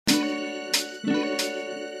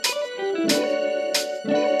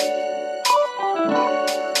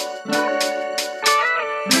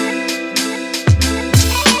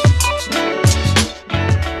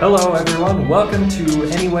Hello everyone, welcome to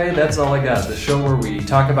Anyway That's All I Got, the show where we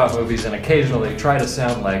talk about movies and occasionally try to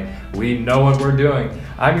sound like we know what we're doing.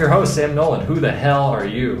 I'm your host, Sam Nolan. Who the hell are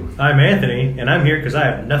you? I'm Anthony, and I'm here because I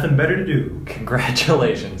have nothing better to do.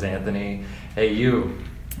 Congratulations, Anthony. Hey, you.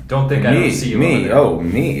 Don't think I don't see you over there. Oh,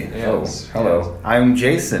 me. Yes, hello. yes. I'm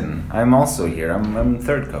Jason. I'm also here. I'm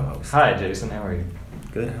third co-host. Hi, Jason. How are you?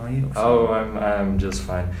 Good. How are you? Oh, I'm just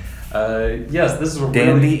fine. Yes, this is a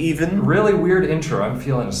Dandy really weird intro. I'm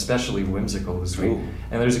feeling especially whimsical this week. Ooh.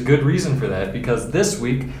 And there's a good reason for that, because this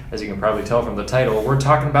week, as you can probably tell from the title, we're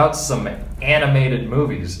talking about some animated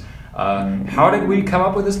movies. How did we come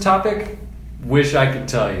up with this topic? Wish I could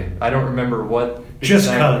tell you. I don't remember what. Just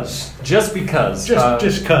Just because.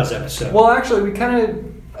 Just cuz episode. Well, actually,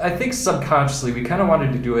 I think subconsciously, we kind of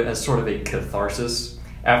wanted to do it as sort of a catharsis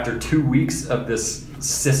after 2 weeks of this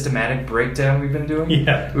systematic breakdown we've been doing.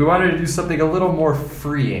 Yeah. We wanted to do something a little more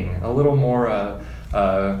freeing, a little more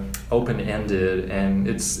open-ended, and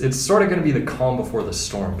it's sort of going to be the calm before the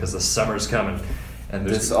storm, because the summer's coming. And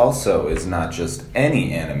This also is not just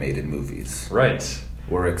any animated movies. Right.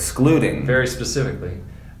 We're excluding. Very specifically.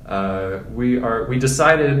 We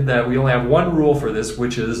decided that we only have one rule for this,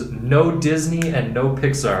 which is no Disney and no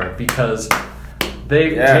Pixar, because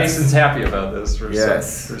Jason's happy about this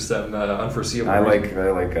for some unforeseeable reason.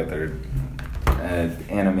 I like other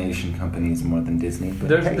animation companies more than Disney. But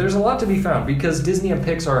There's a lot to be found, because Disney and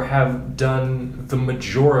Pixar have done the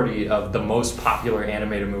majority of the most popular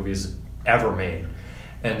animated movies ever made.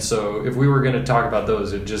 And so, if we were going to talk about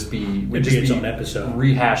those, it'd just be its own episode,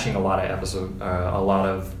 rehashing a lot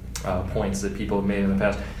of points that people have made in the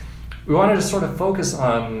past. We wanted to sort of focus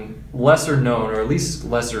on lesser known, or at least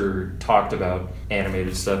lesser talked about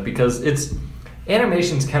animated stuff, because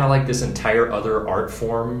animation's kind of like this entire other art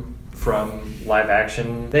form from live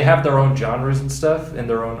action. They have their own genres and stuff, and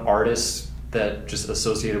their own artists that just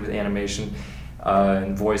associated with animation.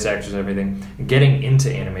 And voice actors and everything. Getting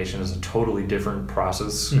into animation is a totally different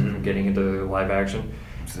process from getting into live action.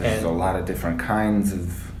 So there's a lot of different kinds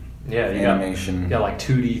of animation. Like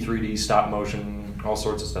 2D, 3D, stop motion, all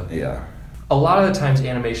sorts of stuff. Yeah. A lot of the times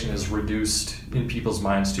animation is reduced in people's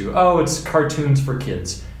minds to, it's cartoons for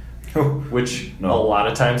kids. Which a lot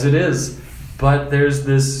of times it is. But there's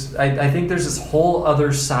this, I think there's this whole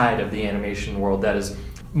other side of the animation world that is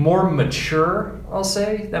more mature, I'll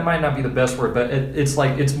say. That might not be the best word, but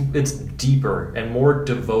it's deeper and more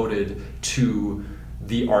devoted to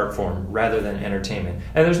the art form rather than entertainment.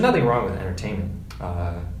 And there's nothing wrong with entertainment.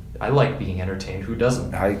 I like being entertained. Who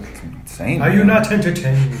doesn't? Same. Are you not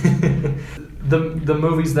entertained? The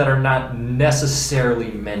movies that are not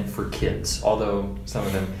necessarily meant for kids, although some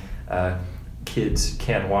of them kids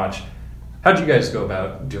can watch. How'd you guys go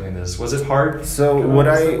about doing this? Was it hard? So what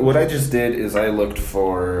I just did is I looked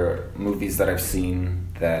for movies that I've seen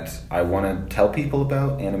that I want to tell people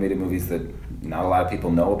about, animated movies that not a lot of people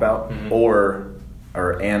know about,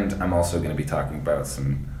 and I'm also going to be talking about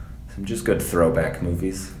some just good throwback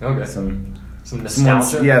movies. Okay. Some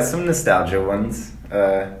nostalgia. Some nostalgia ones.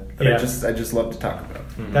 I just love to talk about.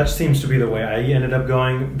 Mm-hmm. That seems to be the way I ended up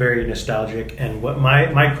going. Very nostalgic, and what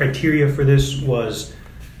my criteria for this was: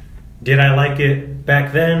 did I like it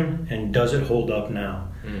back then, and does it hold up now?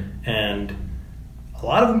 And a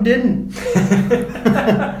lot of them didn't.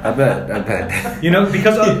 I bet.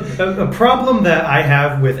 Because a problem that I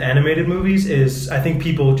have with animated movies is I think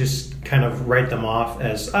people just kind of write them off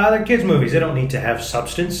as, they're kids' movies. They don't need to have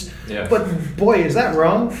substance. Yeah. But boy, is that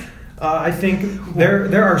wrong. I think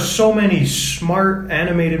there are so many smart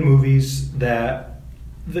animated movies that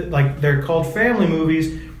they're called family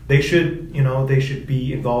movies. They should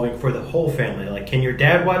be involving for the whole family. Like, can your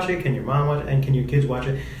dad watch it? Can your mom watch it? And can your kids watch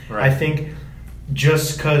it? Right. I think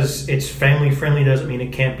just because it's family friendly doesn't mean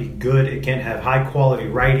it can't be good. It can't have high quality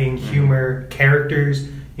writing, humor, characters.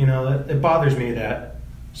 It bothers me that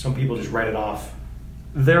some people just write it off.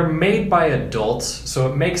 They're made by adults,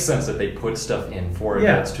 so it makes sense that they put stuff in for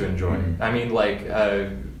adults to enjoy. I mean,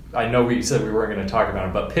 I know we said we weren't going to talk about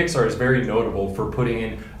it, but Pixar is very notable for putting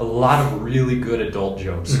in a lot of really good adult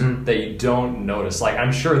jokes that you don't notice. Like,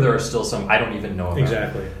 I'm sure there are still some I don't even know about.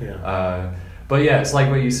 Exactly, yeah. But yeah, it's like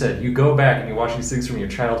what you said. You go back and you watch these things from your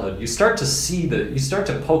childhood. You start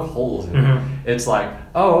to poke holes in it. It's like,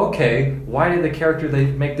 oh, okay, why did the character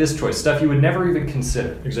make this choice? Stuff you would never even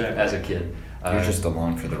consider as a kid. You're just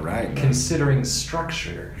along for the ride. Considering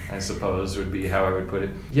structure, I suppose, would be how I would put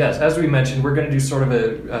it. Yes, as we mentioned, we're going to do sort of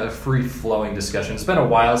a free-flowing discussion. It's been a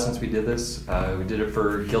while since we did this. We did it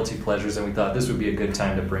for Guilty Pleasures, and we thought this would be a good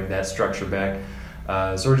time to bring that structure back.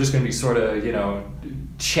 So we're just going to be sort of,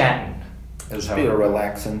 chatting Is Be a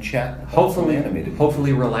relaxing chat.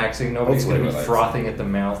 Hopefully relaxing. Nobody's going to be frothing at the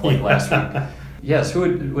mouth like last week. Yes,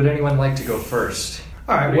 would anyone like to go first?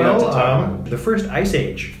 All right, well, the first Ice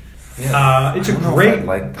Age. Yeah. It's a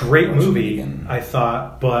great movie, I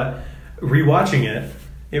thought, but rewatching it,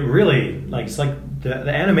 it really, it's like the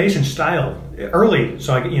animation style, early,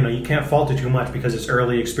 so you can't fault it too much because it's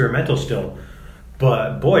early experimental still.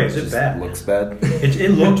 But boy, is it bad. Looks bad.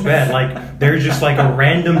 It looked bad. Like there's just like a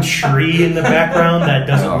random tree in the background that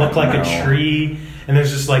doesn't look like a tree, and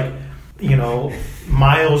there's just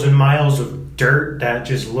miles and miles of dirt that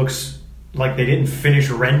just looks like they didn't finish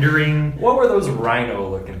rendering. What were those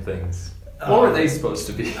rhino-looking things? What were they supposed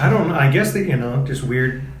to be? I don't know. I guess they, just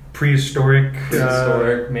weird prehistoric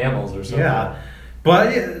mammals or something. Yeah,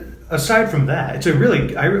 but aside from that, it's a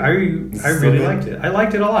really I really liked it. I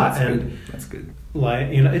liked it a lot, That's good.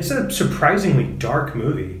 It's a surprisingly dark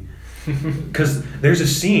movie because there's a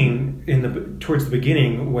scene towards the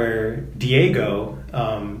beginning where Diego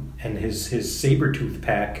and his saber-tooth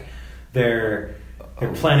pack they're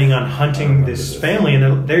planning on hunting this family,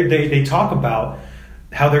 and they talk about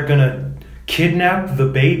how they're gonna kidnap the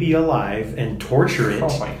baby alive and torture it,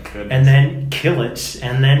 and then kill it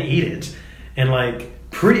and then eat it, and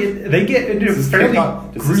they get into fairly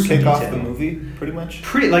gruesome Does this kick off detail. the movie pretty much?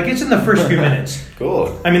 It's in the first few minutes.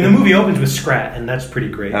 Cool. I mean, the movie opens with Scrat, and that's pretty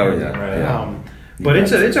great. Oh yeah. Right. Yeah. But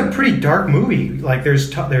it's a pretty dark movie. There's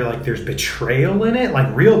betrayal in it,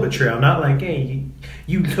 like real betrayal, not like hey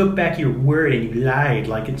you took back your word and you lied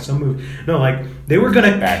like in some movie. No, they were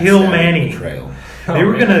gonna kill Manny. Betrayal. They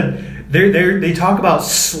were gonna. They talk about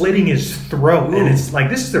slitting his throat, and it's like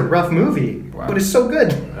this is a rough movie, but it's so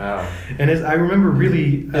good. Wow. And I remember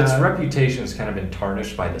really its reputation has kind of been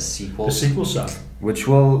tarnished by the sequels. The sequel suck. Which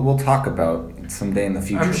we'll talk about someday in the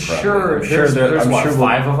future. I'm sure there's what,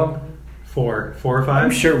 5 of them. 4 or 5.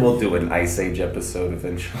 I'm sure we'll do an Ice Age episode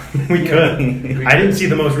eventually. We could. I didn't see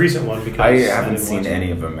the most recent one because I haven't seen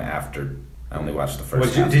any of them after. I only watched the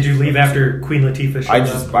first. Did you leave after Queen Latifah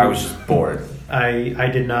showed up? I was just bored. I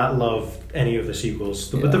did not love any of the sequels,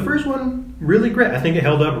 but the first one really great. I think it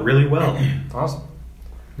held up really well. Awesome.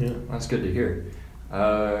 Yeah, that's good to hear.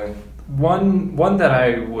 One that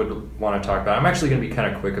I would want to talk about. I'm actually going to be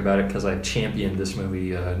kind of quick about it because I've championed this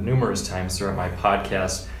movie numerous times throughout my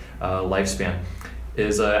podcast lifespan.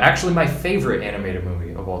 Is actually my favorite animated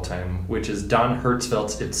movie of all time, which is Don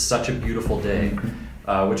Hertzfeldt's "It's Such a Beautiful Day,"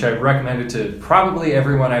 which I've recommended to probably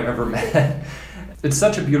everyone I've ever met. It's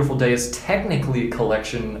Such a Beautiful Day is technically a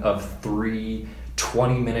collection of 3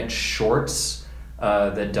 20-minute shorts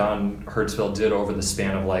that Don Hertzfeldt did over the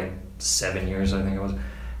span of 7 years, I think it was.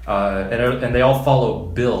 And they all follow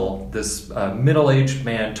Bill, this middle-aged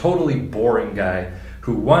man, totally boring guy,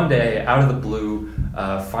 who one day, out of the blue,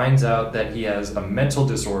 finds out that he has a mental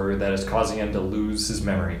disorder that is causing him to lose his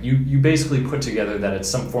memory. You basically put together that it's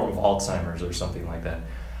some form of Alzheimer's or something like that.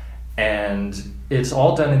 And it's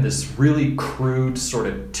all done in this really crude sort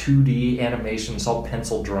of 2D animation. It's all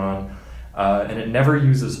pencil drawn, and it never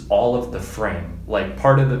uses all of the frame.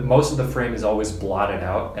 Most of the frame is always blotted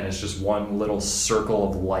out, and it's just one little circle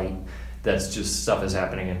of light that's just stuff is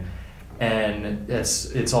happening in. And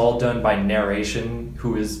it's all done by narration,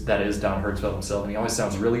 that is Don Hertzfeldt himself, and he always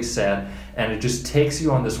sounds really sad, and it just takes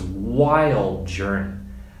you on this wild journey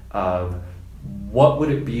of what would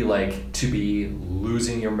it be like to be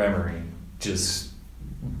losing your memory just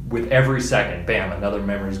with every second, bam, another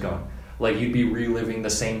memory's gone. You'd be reliving the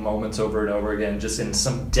same moments over and over again, just in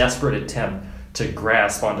some desperate attempt to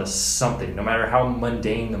grasp onto something, no matter how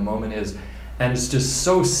mundane the moment is. And it's just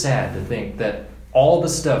so sad to think that all the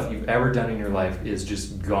stuff you've ever done in your life is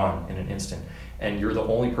just gone in an instant. And you're the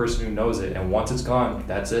only person who knows it. And once it's gone,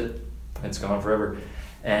 that's it. It's gone forever.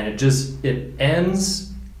 And it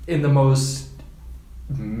ends in the most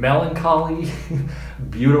melancholy,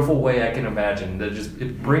 beautiful way I can imagine.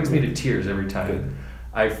 It brings me to tears every time.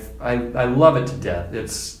 I love it to death.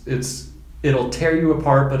 It'll tear you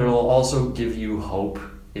apart, but it'll also give you hope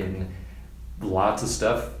in lots of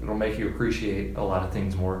stuff. It'll make you appreciate a lot of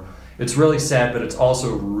things more. It's really sad, but it's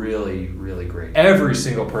also really, really great. Every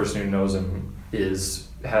single person who knows him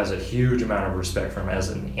has a huge amount of respect for him as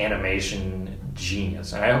an animation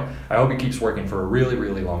genius. And I hope he keeps working for a really,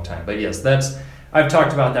 really long time. But yes, I've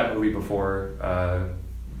talked about that movie before.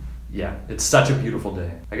 Yeah, It's Such a Beautiful Day.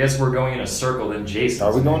 I guess we're going in a circle then, Jason.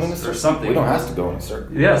 Are we going in a circle? Or something. We don't have to go in a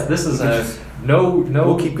circle. Yes, this is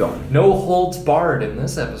we'll keep going. No holds barred in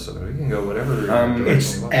this episode. We can go whatever.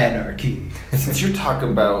 It's anarchy. Since you're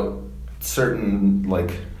talking about certain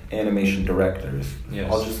animation directors,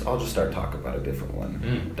 Yes. I'll just start talking about a different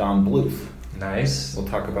one. Don Bluth. Nice. We'll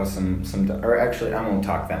talk about some, or actually, I won't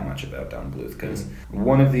talk that much about Don Bluth because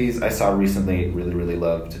one of these I saw recently, really, really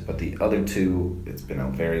loved, but the other two, it's been a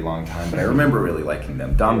very long time, but I remember really liking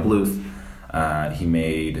them. Don Bluth, he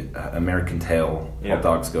made American Tail, All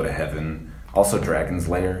Dogs Go to Heaven, also Dragon's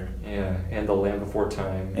Lair. Yeah, and The Land Before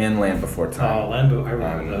Time. And Land Before Time. Oh, Land Before, I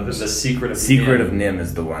remember those. The Secret of Nim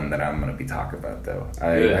is the one that I'm going to be talking about, though.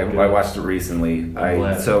 I watched it recently.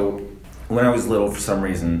 So when I was little, for some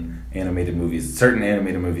reason, certain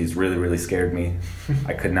animated movies really, really scared me.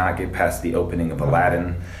 I could not get past the opening of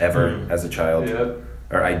Aladdin ever as a child. Yep.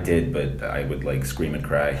 Or I did, but I would like scream and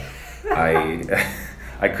cry.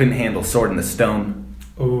 I couldn't handle Sword in the Stone.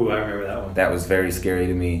 Oh, I remember that one. That was very scary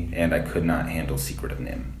to me, and I could not handle Secret of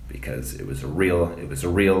Nim because it was a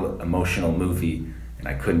real emotional movie, and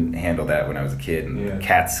I couldn't handle that when I was a kid. And the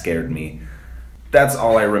cats scared me. That's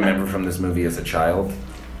all I remember from this movie as a child.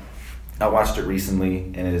 I watched it recently,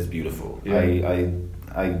 and it is beautiful. Yeah.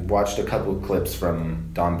 I watched a couple of clips from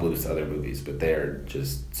Don Bluth's other movies, but they're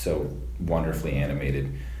just so wonderfully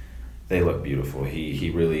animated. They look beautiful.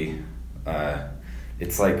 He really,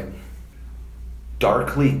 it's like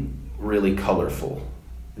darkly really colorful.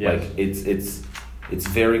 Yes. Like it's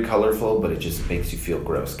very colorful, but it just makes you feel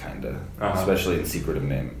gross, kind of, especially in Secret of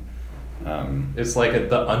Nim. It's like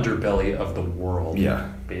the underbelly of the world.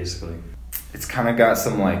 Yeah, basically. It's kind of got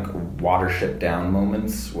some like Watership Down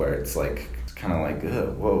moments where it's like kind of like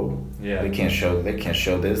whoa, they can't show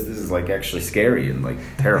this. This is like actually scary and like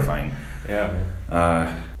terrifying.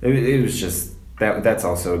 Yeah. It was just that's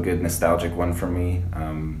also a good nostalgic one for me.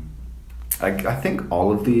 I think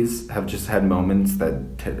all of these have just had moments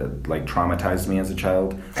that like traumatized me as a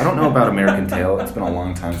child. I don't know about American Tail. It's been a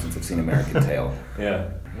long time since I've seen American Tail. Yeah.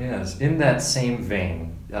 Yes. In that same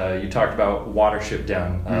vein, you talked about Watership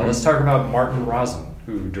Down. Let's talk about Martin Rosen,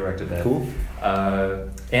 who directed that. Cool.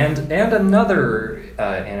 And another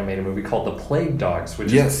animated movie called The Plague Dogs,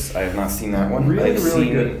 which I have not seen that one. Really, I've really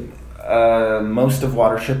seen, good. Most of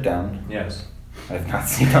Watership Down. Yes. I've not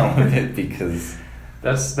seen all of it because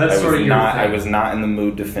that's sort of your thing. I was not in the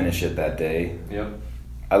mood to finish it that day. Yep.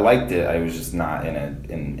 I liked it. I was just not in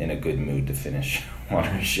a good mood to finish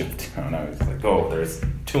Watership Down. I was like, there's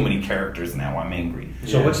too many characters now. I'm angry.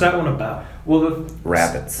 So what's that one about? Well,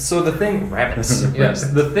 rabbits. So the thing, rabbits. Yes,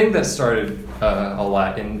 the thing that started a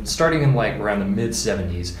lot starting in like around the mid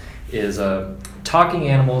 '70s is talking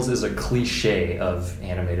animals is a cliche of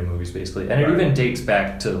animated movies, basically, and it even dates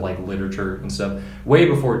back to like literature and stuff way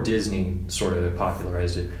before Disney sort of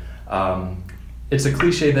popularized it. It's a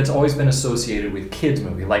cliche that's always been associated with kids'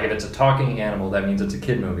 movie. Like if it's a talking animal, that means it's a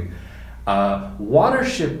kid movie.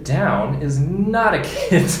 Watership Down is not a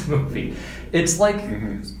kids' movie. It's like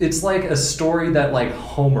it's like a story that like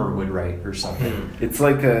Homer would write or something. It's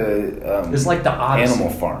like it's like the Odyssey.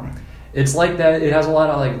 Animal Farm. It's like that. It has a lot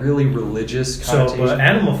of like really religious connotations. So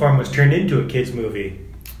Animal Farm was turned into a kids' movie.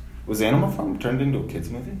 Was Animal Farm turned into a kids'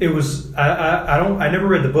 movie? It was. I never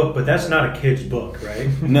read the book, but that's not a kids' book, right?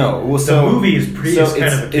 No. Well, the movie is pretty. So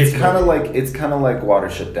kind of a kids' movie. It's kind of like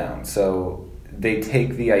Watership Down. So they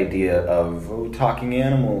take the idea of talking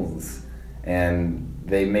animals and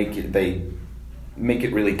they make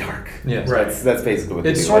it really dark. Yeah, right. That's basically what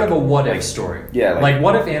they do. It's sort of a what-if story. Yeah. Like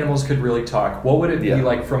what if animals could really talk? What would it be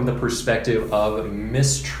like from the perspective of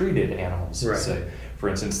mistreated animals, right. say? For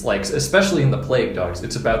instance, like especially in The Plague Dogs,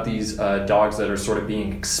 it's about these dogs that are sort of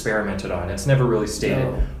being experimented on. It's never really stated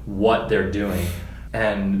what they're doing.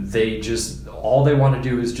 And they just, all they want to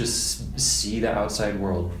do is just see the outside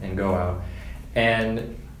world and go out.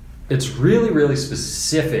 And it's really, really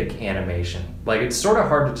specific animation. Like it's sort of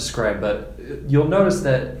hard to describe, but you'll notice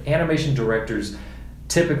that animation directors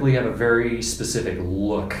typically have a very specific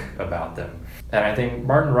look about them. And I think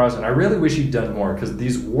Martin Rosen, I really wish he'd done more because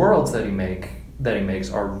these worlds that he makes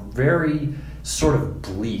are very sort of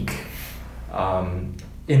bleak in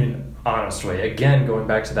an honest way. Again, going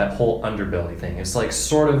back to that whole underbelly thing. It's like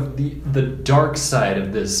sort of the dark side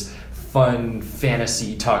of this fun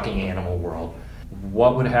fantasy talking animal world.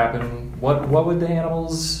 What would happen? What would the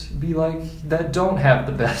animals be like that don't have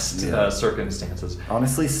the best circumstances?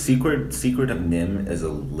 Honestly, Secret of Nim is a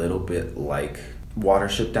little bit like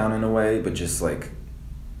Watership Down in a way, but just like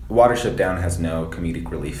Watership Down has no comedic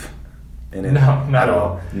relief in it. No, not at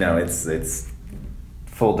all. No, it's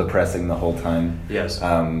full depressing the whole time. Yes.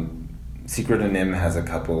 Secret of Nim has a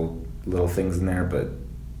couple little things in there, but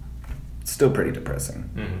it's still pretty depressing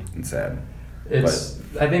and sad.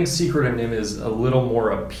 I think Secret of Nim is a little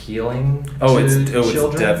more appealing to children.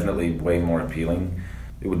 children. It's definitely way more appealing.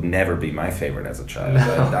 it would never be my favorite as a child.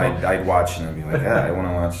 No. I'd watch and I'd be like, I want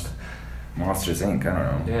to watch Monsters Inc. I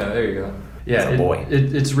don't know. Yeah, there you go. Yeah, As a boy.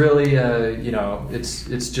 It's really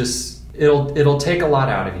it's just it'll take a lot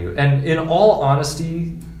out of you. And in all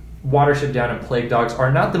honesty, Watership Down and Plague Dogs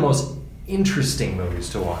are not the most interesting movies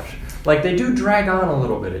to watch. Like, they do drag on a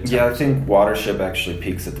little bit at times. Yeah, I think Watership actually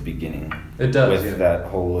peaks at the beginning. It does, with yeah. that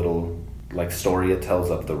whole little story it tells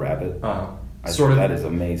of the rabbit. That is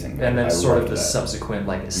amazing. And then I sort of loved the that. subsequent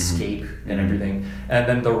escape and Mhm. everything, and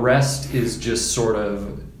then the rest is just sort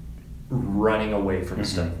of running away from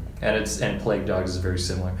stuff. And Plague Dogs is very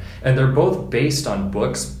similar, and they're both based on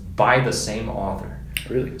books by the same author.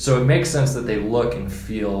 Really So it makes sense that they look and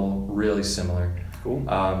feel really similar. cool.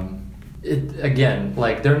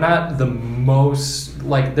 They're not the most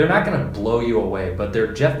they're not going to blow you away, but they're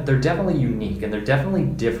definitely unique and they're definitely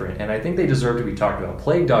different, and I think they deserve to be talked about.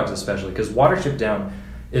 Plague Dogs especially, because Watership Down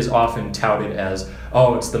is often touted as,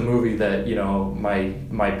 oh, it's the movie that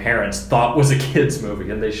my parents thought was a kids movie,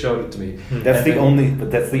 and they showed it to me. That's the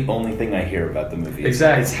only thing I hear about the movie.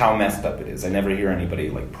 Exactly. It's how messed up it is. I never hear anybody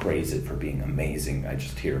praise it for being amazing. I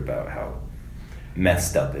just hear about how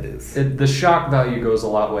messed up it is. The shock value goes a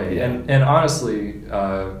lot way, Yeah. and honestly,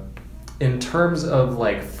 in terms of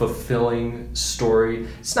fulfilling story,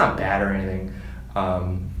 it's not bad or anything,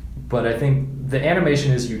 but I think the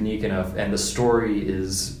animation is unique enough and the story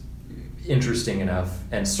is interesting enough,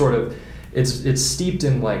 and sort of it's steeped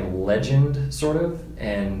in legend sort of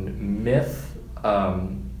and myth,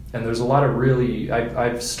 and there's a lot of really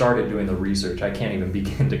I've started doing the research. I can't even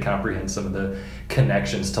begin to comprehend some of the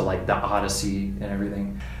connections to the Odyssey and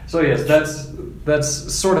everything. So yes,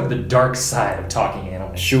 that's sort of the dark side of talking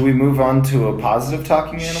animals. Should we move on to a positive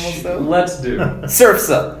talking animals though? Let's do. Surf's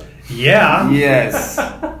Up. Yeah. Yes.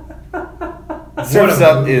 Surf's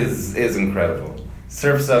Up is incredible.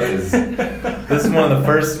 Surf's Up is this is one of the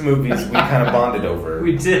first movies we kind of bonded over.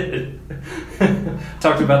 We did.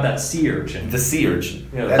 Talked about that sea urchin. The sea urchin.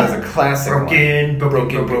 Yeah. That is a classic Broken,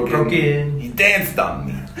 one. broken. He danced on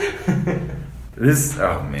me.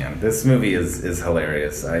 This movie is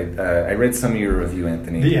hilarious. I read some of your review,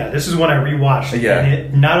 Anthony. Yeah, this is one I rewatched. Yeah. And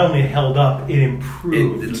it not only held up, it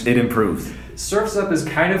improved. It improves. Surf's Up is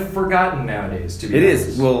kind of forgotten nowadays, to be It honest.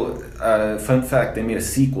 is. Well, fun fact, they made a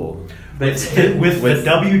sequel with the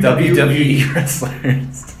WWE. WWE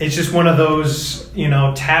wrestlers. It's just one of those,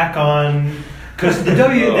 tack on, because the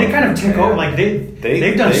they kind of take over.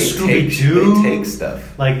 They've done Scooby Doo. They take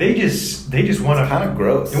stuff. They just want to kind of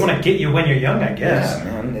gross. They want to get you when you're young, I guess. Yeah,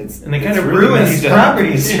 man. And they kind it's of really ruin messed these up.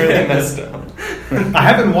 properties. It's really messed up. I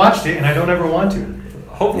haven't watched it, and I don't ever want to.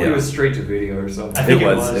 Hopefully Yeah. it was straight to video or something. I think It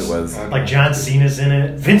it was. was. Like John Cena's in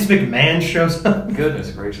it. Vince McMahon shows up.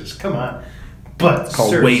 Goodness gracious. Come on. But It's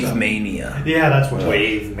called Surf's Wave Up. Mania. Yeah, that's what.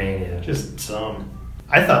 Wave Mania. Just some.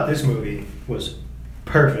 I thought this movie was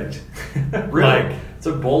perfect. Really? Like- It's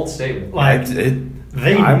a bold statement.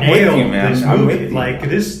 They I'm with nailed you, man. this I'm movie. with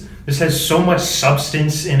you. This has so much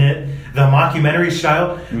substance in it. The mockumentary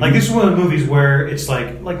style. This is one of the movies where it's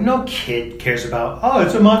like no kid cares about. Oh,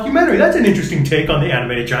 it's a mockumentary. That's an interesting take on the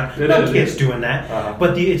animated genre. It No is. kids doing that. Uh-huh.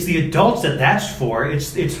 But it's the adults that's for.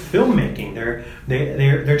 It's filmmaking.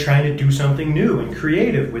 They're trying to do something new and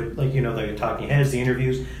creative with the talking heads, the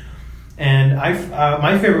interviews. And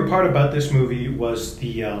my favorite part about this movie was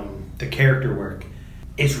the character work.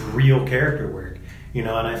 It's real character work, and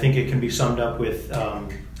I think it can be summed up with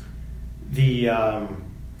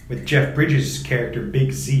with Jeff Bridges' character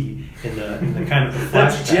Big Z in the kind of the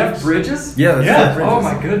That's flashbacks. Jeff Bridges? Yeah, that's Yeah. Jeff Bridges. Oh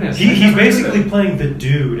my goodness. He's basically playing the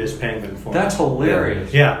dude as Penguin form. That's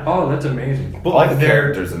hilarious. Yeah. Oh, that's amazing. But All the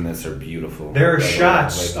characters in this are beautiful. There are By the way,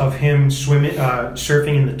 shots of him swimming,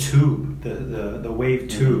 surfing in the tube, the wave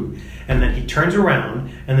tube, and then he turns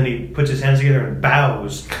around and then he puts his hands together and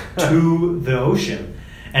bows to the ocean,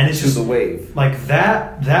 and it's to just the wave. like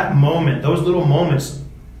that moment, those little moments.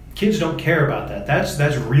 Kids don't care about that.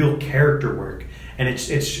 That's real character work, and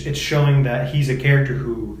it's showing that he's a character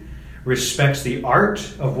who respects the art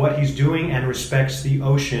of what he's doing and respects the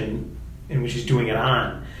ocean in which he's doing it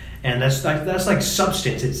on, and that's like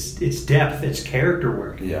substance. It's depth. It's character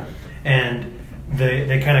work. Yeah. And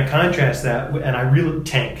they kind of contrast that, and I really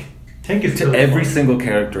Tank is really Every fun. single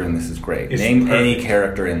character in this is great. It's Name any perfect.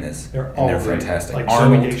 character in this. They're all and they're great. fantastic. Like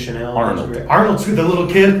Arnold. Zooey Deschanel. Arnold. Arnold's the little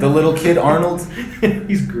kid. The little kid Arnold.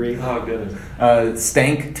 He's great. Oh, goodness.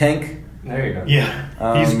 Tank. There you go.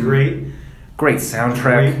 Yeah, he's great. Great soundtrack.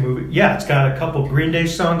 Great movie. Yeah, it's got a couple Green Day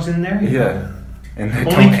songs in there. Yeah. And I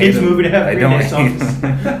Only don't hate kids them. movie to have I Green don't Day hate songs.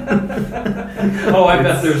 them. Oh, I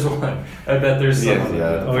bet there's one. I bet there's Yeah, someone.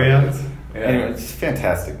 yeah. Oh, yeah? Yeah. Anyway, it's a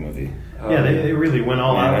fantastic movie. Yeah, they really went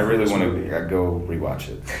all out. I for really this want movie. to go rewatch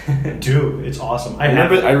it. Dude, it's awesome.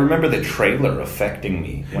 I remember the trailer affecting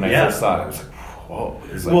me when I first saw it. I was like, whoa.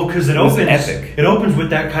 It was like, well, because it was opens, epic. it opens with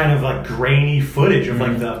that kind of like grainy footage of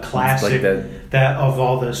like the classic that of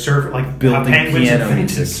all the surf like how penguins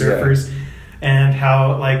invented surfers, and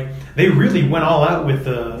how like they really went all out with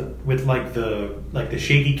the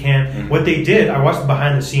shaky cam. Mm-hmm. What they did, I watched the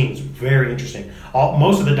behind the scenes, very interesting.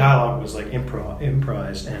 Most of the dialogue was like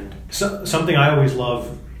improvised, and something I always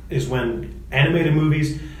love is when animated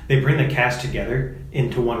movies they bring the cast together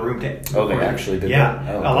into one room to. Oh, they actually did. Yeah,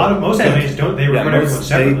 that? Most animators don't. They record everyone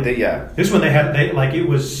separately. Yeah. This one it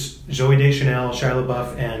was Zooey Deschanel, Shia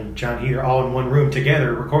LaBeouf, and John Heater all in one room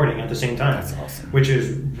together recording at the same time. That's awesome. Which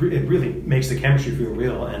is it really makes the chemistry feel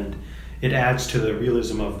real, and it adds to the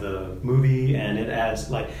realism of the movie, and it adds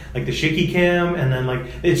like the shaky cam, and then like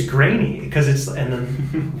it's grainy because and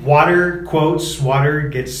then water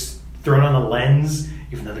gets thrown on the lens,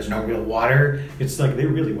 even though there's no real water. It's like they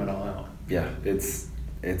really went all out. Yeah, it's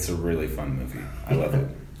a really fun movie. I love it.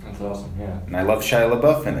 That's awesome. Yeah, and I love Shia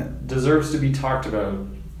LaBeouf in it. Deserves to be talked about.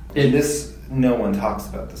 No one talks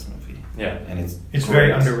about this movie. Yeah, and it's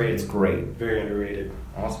very underrated. It's great. Very underrated.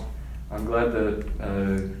 Awesome. I'm glad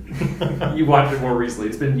that you watched it more recently.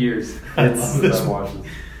 It's been years since I've watched it.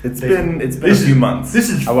 It's been a few months. This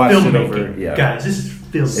is I watched it over. Yeah. Guys, this is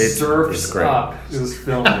film. Surf's Up. It was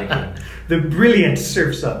filmmaking. The brilliant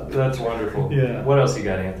Surf's Up. That's wonderful. Yeah. What else you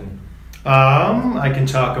got, Anthony? I can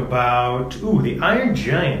talk about the Iron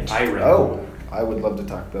Giant. I would love to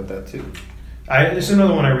talk about that too. This is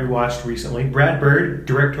another one I rewatched recently. Brad Bird,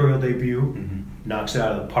 directorial debut, knocks it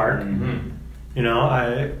out of the park. Mm-hmm. You know,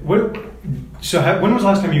 when was the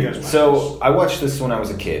last time you guys watched this? I watched this when I was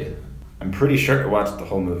a kid. I'm pretty sure I watched the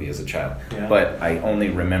whole movie as a child, but I only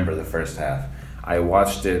remember the first half. I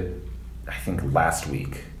watched it, I think, last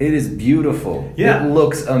week. It is beautiful. Yeah. It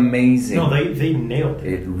looks amazing. No, they nailed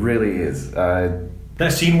it. It really is.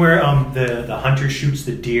 That scene where the hunter shoots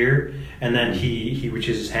the deer and then he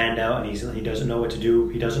reaches his hand out and he doesn't know what to do.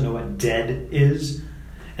 He doesn't know what dead is,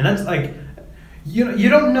 and that's like. You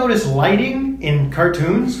don't notice lighting in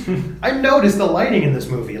cartoons. I noticed the lighting in this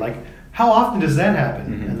movie. Like, how often does that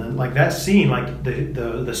happen? Mm-hmm. And then, like that scene, like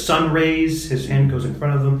the sun rays, his hand goes in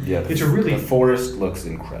front of them. Yeah, the forest looks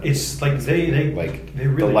incredible. It's like they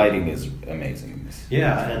really the lighting is amazing in this.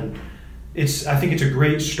 Yeah, and I think it's a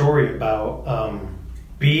great story about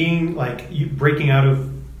being like you breaking out of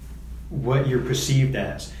what you're perceived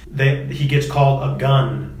as. He gets called a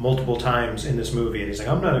gun multiple times in this movie, and he's like,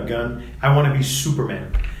 "I'm not a gun. I want to be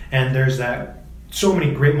Superman." And there's so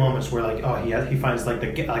many great moments where he finds like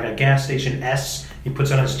a gas station S. He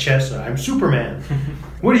puts it on his chest. I'm Superman.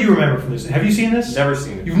 What do you remember from this? Have you seen this? Never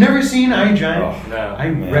seen it. You've never seen Iron Giant? Oh, no. I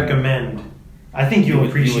recommend. I think you'll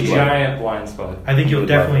appreciate it. Giant blind spot. I think you'll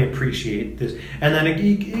definitely appreciate this. And then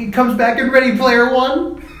he comes back in Ready Player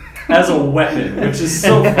One. As a weapon, which is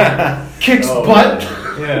so fun. Kicks butt.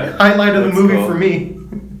 Yeah. Highlight of the movie for me.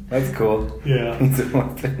 That's cool. Yeah. It's a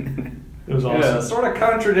weapon. It was awesome. Yeah, sort of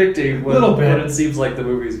contradicting what it seems like the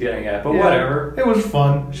movie's getting at, but whatever. It was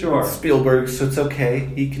fun. Sure. It's Spielberg, so it's okay.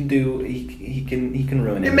 He can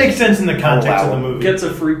ruin it. It makes sense in the context of the movie. Gets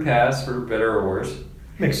a free pass for better or worse.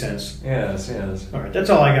 Makes sense. Yes. All right, that's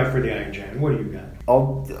all I got for the Iron Giant. What do you got?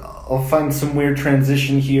 I'll find some weird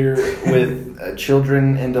transition here with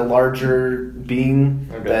children and a larger being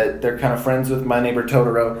that they're kind of friends with. My Neighbor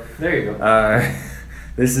Totoro. There you go.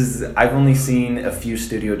 I've only seen a few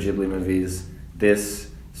Studio Ghibli movies.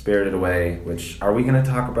 This, Spirited Away, are we going to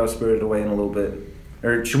talk about Spirited Away in a little bit?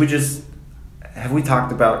 Or should we just... Have we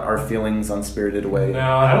talked about our feelings on Spirited Away? No,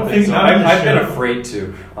 I don't think so. I've been afraid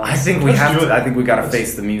to. Honestly. I think we have to. I think we got to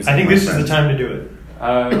face the music. I think this is the time to do it.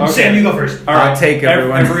 Okay. Sam, you go first. All right, Hot take,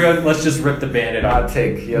 everyone. Let's just rip the Band-Aid off. Hot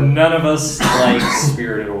take. Yep. None of us like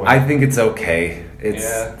Spirited Away. I think it's okay. I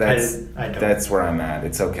don't. That's where I'm at.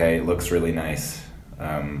 It's okay. It looks really nice.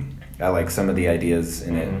 I like some of the ideas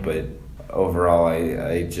in it, but overall,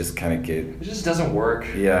 I just kind of get... It just doesn't work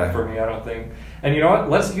for me, I don't think. And you know what?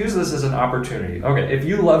 Let's use this as an opportunity. Okay, if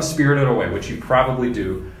you love Spirited Away, which you probably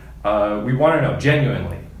do, we want to know,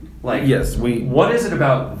 genuinely, what is it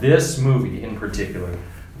about this movie in particular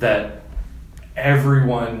that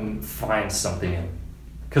everyone finds something in?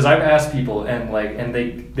 Because I've asked people, and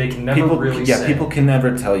they can never really say. Yeah, people can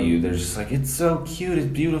never tell you. They're just like, it's so cute, it's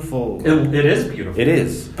beautiful. It is beautiful. It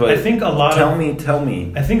is, but I think tell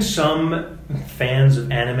me. I think some fans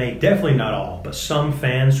of anime, definitely not all, but some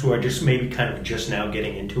fans who are just maybe kind of just now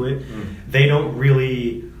getting into it, they don't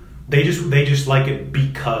really... They just like it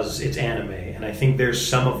because it's anime. And I think there's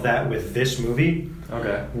some of that with this movie.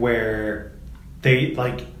 Okay. Where they,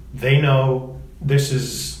 like... they know this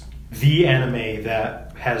is the anime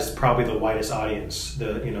that has probably the widest audience,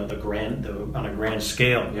 on a grand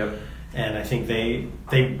scale. Yep. And I think they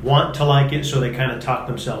want to like it, so they kind of talk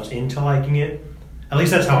themselves into liking it. At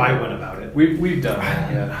least that's how I went about it. We've done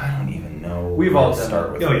that. Yeah. I don't even know. We've where all to done start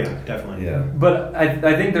that. with Oh it. yeah, definitely. Yeah. But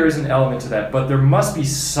I think there is an element to that. But there must be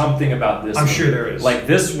something about this. I'm one. sure there is. Like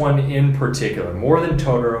this one in particular, more than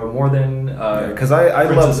Totoro, more than Because I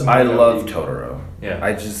Princess love Mononoke. Totoro. Yeah.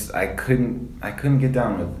 I couldn't get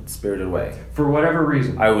down with Spirited Away. For whatever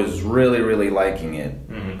reason. I was really liking it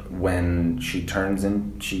Mhm. when she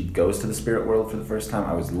goes to the spirit world for the first time.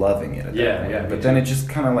 I was loving it at that point. Yeah, me But then it just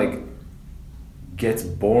kind of like gets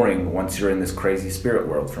boring once you're in this crazy spirit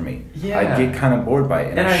world for me. Yeah. I get kind of bored by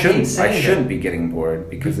it, And I hate saying that. shouldn't be getting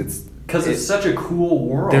bored because it's such a cool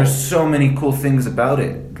world. there's so many cool things about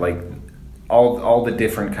it, like all the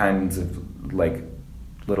different kinds of like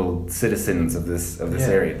little citizens of this Yeah.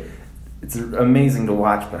 area. It's amazing to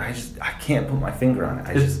watch, but I can't put my finger on it.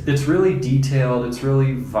 It's really detailed. It's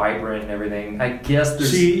really vibrant and everything. I guess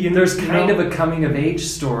there's there's kind of a coming of age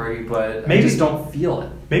story, but I Maybe- just don't feel it.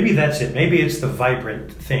 Maybe that's it. Maybe it's the vibrant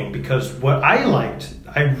thing, because what I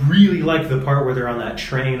really liked the part where they're on that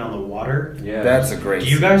train on the water. Yeah, That's a great. Do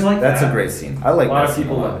you guys like That's that? a great scene. I like a lot that of scene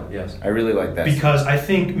people a lot. love it. Yes. I really like that. scene. Because I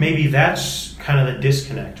think maybe that's kind of the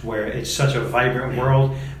disconnect, where it's such a vibrant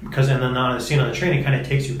world. Because and then on the scene on the train, it kind of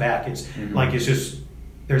takes you back. It's like it's just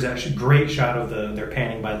there's actually a great shot of they're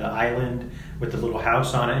panning by the island with the little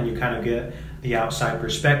house on it, and you kind of get the outside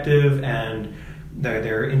perspective, and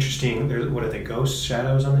they're interesting. What are they, ghosts,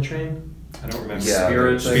 shadows on the train? I don't remember. Yeah,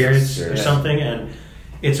 Spirits. Spirits or Yeah. something, and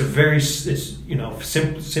it's a very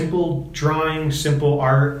simple drawing, simple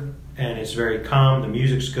art, and it's very calm. The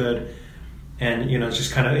music's good, and it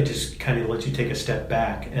just kind of lets you take a step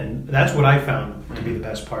back, and that's what I found to be the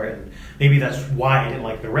best part. And maybe that's why I didn't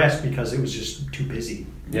like the rest, because it was just too busy.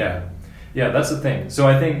 Yeah, that's the thing. So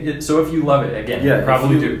I think so. If you love it, again, Yeah, you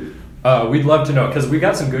probably if do. We'd love to know, because we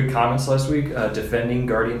got some good comments last week defending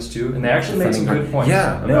Guardians 2, and they actually made some good points.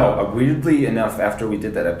 Yeah, about- weirdly enough, after we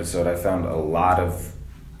did that episode, I found a lot of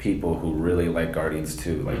people who really like Guardians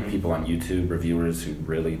 2, like people on YouTube, reviewers who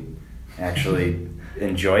really actually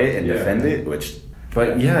enjoy it and Yeah. defend it.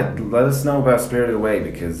 But let us know about Spirited Away,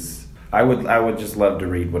 because I would just love to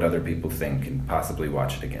read what other people think and possibly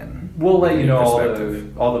watch it again. We'll let you New know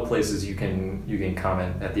perspective. all the places you can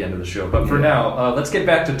comment at the end of the show. But for now, let's get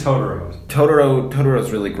back to Totoro.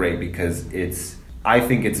 Totoro's really great because I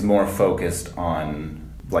think it's more focused on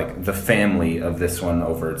like the family of this one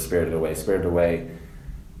over at Spirited Away. Spirited Away,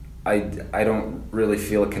 I don't really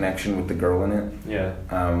feel a connection with the girl in it. Yeah.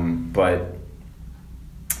 But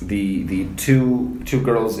the two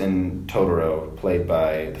girls in Totoro, played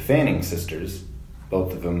by the Fanning sisters,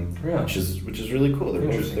 both of them, Really? which is really cool.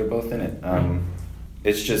 Interesting. They're both in it.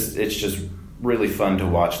 It's just really fun to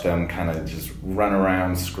watch them kind of just run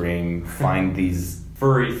around, scream, find these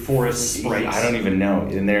Furry forest sprites. I don't even know,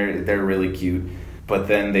 and they're really cute. But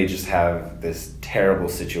then they just have this terrible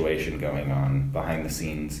situation going on behind the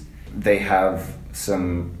scenes. They have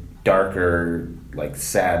some darker, like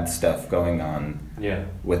sad stuff going on Yeah.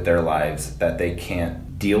 with their lives that they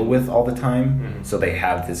can't deal with all the time. Mhm. So they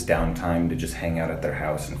have this downtime to just hang out at their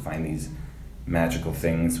house and find these magical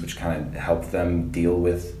things, which kind of help them deal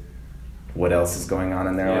with what else is going on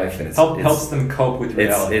in their Yeah. life. And helps them cope with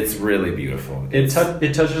reality. It's really beautiful. It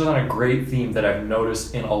touches on a great theme that I've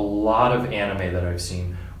noticed in a lot of anime that I've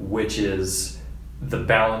seen, which is the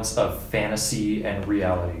balance of fantasy and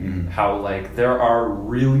reality. Mhm. How like there are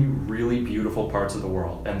really, really beautiful parts of the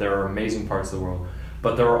world, and there are amazing parts of the world,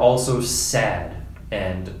 but there are also sad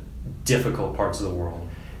and difficult parts of the world.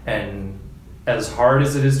 And as hard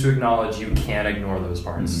as it is to acknowledge, you can't ignore those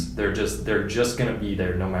parts. Mhm. They're just going to be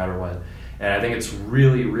there no matter what. And I think it's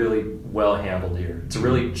really, really well handled here. It's a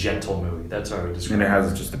really gentle movie. That's how I would describe And it. it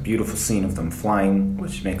has just a beautiful scene of them flying,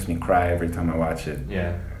 which makes me cry every time I watch it.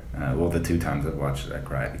 Yeah. Well, the 2 times I've watched it, I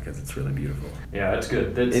cry because it's really beautiful. Yeah, it's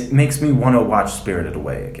good. It makes me want to watch Spirited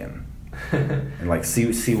Away again and like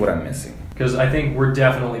see what I'm missing. Because I think we're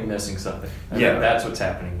definitely missing something. I Yeah. think that's what's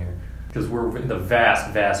happening here. Because we're in the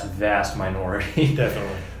vast, vast, vast minority.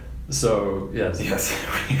 Definitely. So, yes. Yes,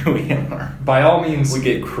 we are. By all means, We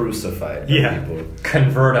get crucified. by Yeah. people.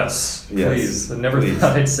 convert us, Yes, please. I never please.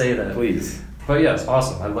 thought I'd say that. Please. But yes,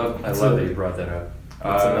 awesome. I love that you brought that up.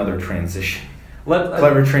 That's another transition.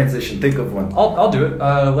 Clever transition. Think of one. I'll do it.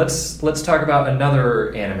 Let's talk about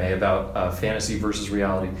another anime about fantasy versus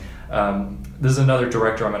reality. This is another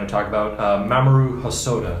director I'm going to talk about, Mamoru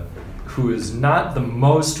Hosoda, who is not the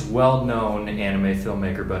most well-known anime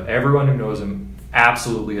filmmaker, but everyone who knows him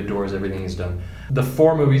absolutely adores everything he's done. The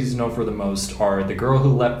 4 movies he's known for the most are The Girl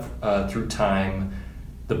Who Leapt Through Time,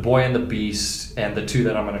 The Boy and the Beast, and the 2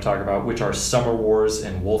 that I'm going to talk about, which are Summer Wars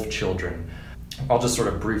and Wolf Children. I'll just sort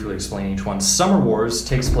of briefly explain each one. Summer Wars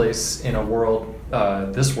takes place in a world,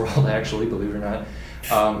 this world actually, believe it or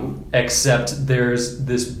not, except there's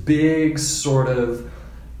this big sort of,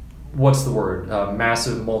 what's the word,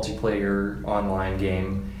 massive multiplayer online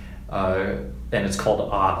game, and it's called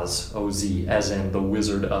Oz, O-Z, as in the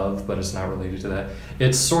Wizard of, but it's not related to that.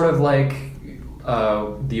 It's sort of like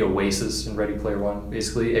the Oasis in Ready Player One,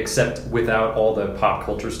 basically, except without all the pop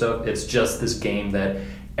culture stuff. It's just this game that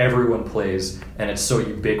everyone plays, and it's so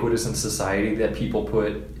ubiquitous in society that people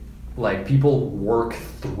work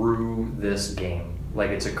through this game.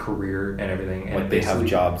 Like, it's a career and everything. And they have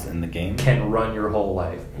jobs in the game? Can run your whole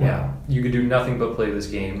life. Wow. Yeah. You could do nothing but play this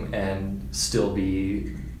game and still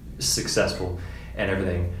be successful and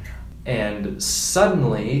everything. And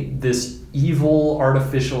suddenly, this evil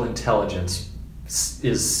artificial intelligence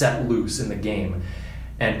is set loose in the game.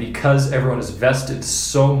 And because everyone has vested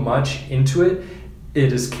so much into it,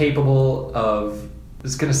 it is capable of,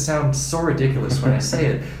 it's going to sound so ridiculous when I say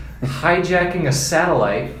it, hijacking a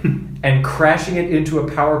satellite and crashing it into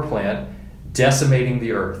a power plant, decimating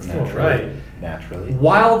the Earth. Naturally.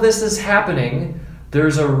 While this is happening,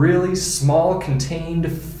 there's a really small, contained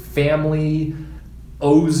family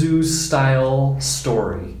Ozu-style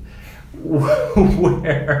story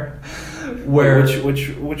where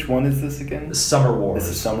which one is this again? Summer Wars.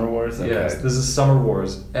 This is Summer Wars? Okay. Yes, this is Summer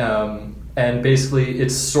Wars. And basically,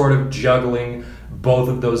 it's sort of juggling both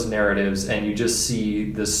of those narratives, and you just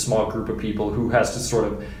see this small group of people who has to sort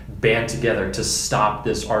of band together to stop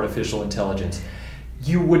this artificial intelligence.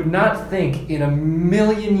 You would not think in a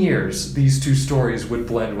million years these 2 stories would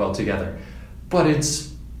blend well together, but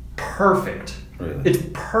it's perfect. Really? It's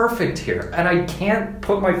perfect here, and I can't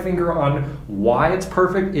put my finger on why it's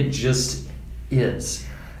perfect. It just is.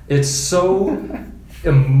 It's so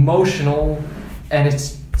emotional, and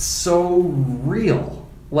it's so real.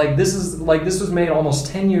 Like this was made almost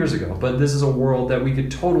 10 years ago, but this is a world that we could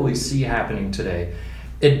totally see happening today.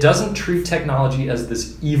 It doesn't treat technology as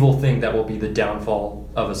this evil thing that will be the downfall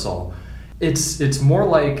of us all. It's more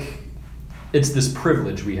like it's this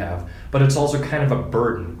privilege we have, but it's also kind of a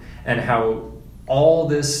burden, and how all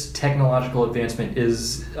this technological advancement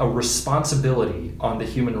is a responsibility on the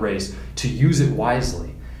human race to use it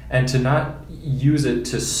wisely and to not use it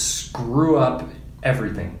to screw up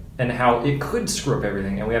everything, and how it could screw up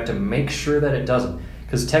everything, and we have to make sure that it doesn't,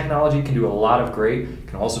 because technology can do a lot of great,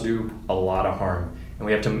 can also do a lot of harm, and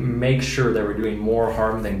we have to make sure that we're doing more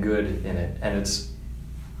harm than good in it, and it's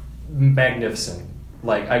magnificent.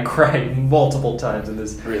 Like, I cried multiple times in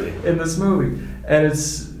this movie, and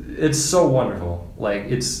it's so wonderful. Like,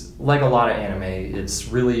 it's like a lot of anime. It has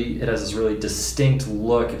this really distinct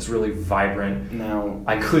look. It's really vibrant. Now,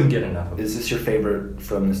 I couldn't get enough of it. Is this your favorite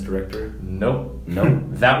from this director? Nope. No?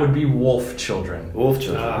 That would be Wolf Children. Wolf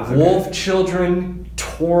Children. Okay. Wolf Children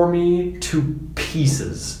tore me to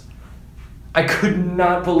pieces. I could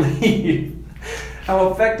not believe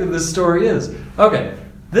how effective this story is. Okay,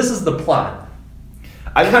 this is the plot.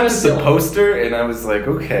 I looked at the silly. poster and I was like,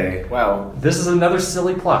 okay, wow. This is another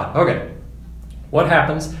silly plot. Okay, what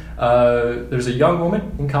happens? There's a young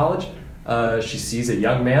woman in college. She sees a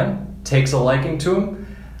young man, takes a liking to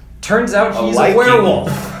him. Turns out he's a werewolf.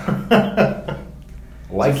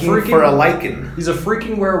 Liking for a lichen. He's a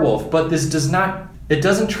freaking werewolf, but this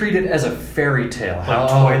doesn't treat it as a fairy tale. Like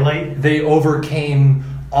Twilight? They overcame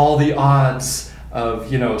all the odds of,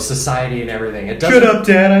 society and everything. It doesn't. Shut up,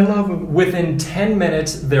 Dad, I love him. Within 10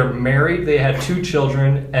 minutes, they're married, they had 2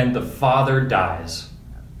 children, and the father dies.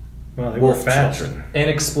 Well, they were fast.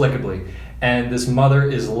 Inexplicably. And this mother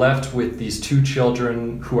is left with these 2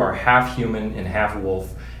 children who are half human and half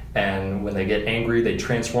wolf. And when they get angry, they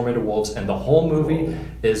transform into wolves. And the whole movie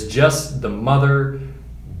is just the mother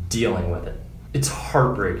dealing with it. It's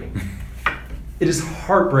heartbreaking. It is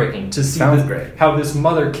heartbreaking to see how this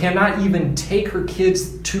mother cannot even take her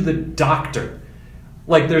kids to the doctor.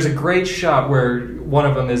 Like, there's a great shot where one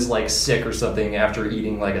of them is like sick or something after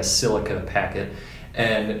eating like a silica packet,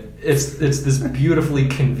 and it's this beautifully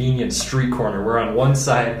convenient street corner where on one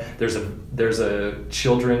side there's a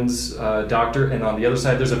children's doctor, and on the other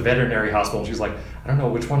side there's a veterinary hospital. And she's like, I don't know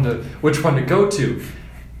which one to go to,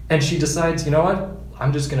 and she decides, you know what?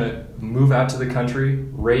 I'm just gonna move out to the country,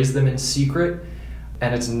 raise them in secret,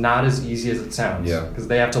 and it's not as easy as it sounds. Yeah. Because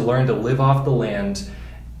they have to learn to live off the land,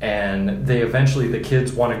 and the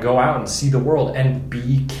kids want to go out and see the world and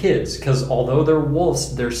be kids. Because although they're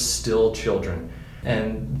wolves, they're still children.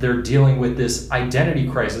 and they're dealing with this identity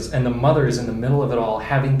crisis, and the mother is in the middle of it all,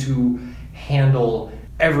 having to handle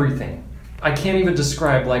everything. I can't even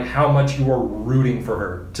describe like how much you are rooting for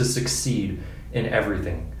her to succeed in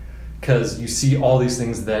everything, because you see all these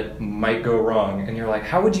things that might go wrong, and you're like,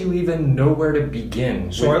 how would you even know where to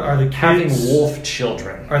begin? So are the kids, having wolf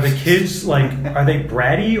children? Are the kids like, are they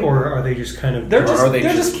bratty, or are they just kind of? They're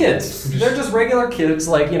just kids. They're just regular kids,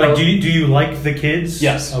 like, you know. Like, do you like the kids?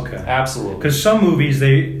 Yes. Okay. Absolutely. Because some movies,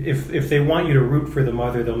 if they want you to root for the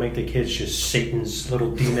mother, they'll make the kids just Satan's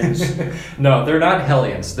little demons. No, they're not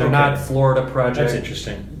hellions. They're Okay. not Florida Project. That's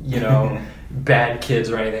interesting. You know, bad kids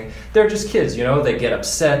or anything. They're just kids. You know, they get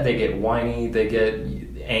upset, they get whiny, they get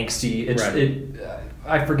angsty.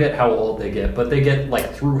 I forget how old they get, but they get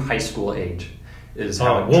like through high school age. Is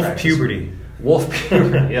how it wolf tracks. puberty. Wolf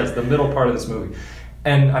puberty. Yes, the middle part of this movie.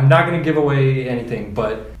 And I'm not going to give away anything,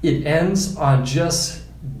 but it ends on just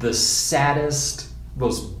the saddest,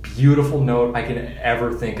 most beautiful note I can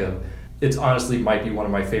ever think of. It's honestly might be one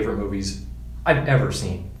of my favorite movies I've ever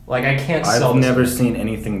seen. Like, I can't sell I've this never movie. seen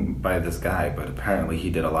anything by this guy, but apparently he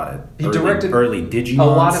did a lot of directed early Digimon a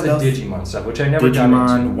lot stuff. of the Digimon stuff, which I never got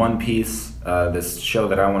Digimon, into. One Piece, this show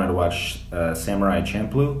that I wanted to watch, Samurai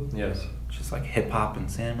Champloo, Yes. which is like hip hop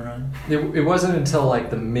and samurai. It wasn't until like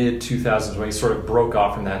the mid 2000s when he sort of broke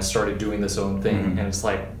off from that and started doing this own thing, and it's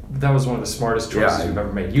like, that was one of the smartest choices you've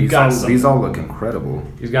ever made. These all look incredible.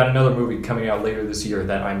 You've got another movie coming out later this year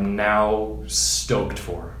that I'm now stoked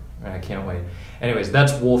for, and I can't wait. Anyways,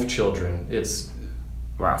 that's Wolf Children. It's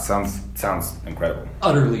Wow, sounds incredible.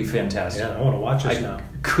 utterly fantastic. Yeah, I want to watch this I now.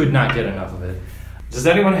 could not get enough of it. Does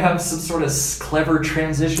anyone have some sort of clever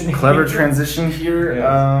transition? Clever transition here.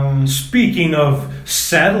 Yeah. Speaking of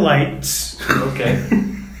satellites, Okay.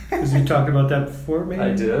 because you talked about that before, maybe?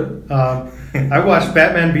 I did. I watched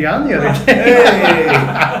Batman Beyond the other day.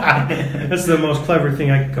 That's the most clever thing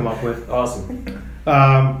I could come up with. Awesome.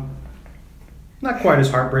 Not quite as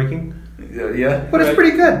heartbreaking, Yeah. but it's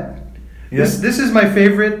pretty good. Yeah. This is my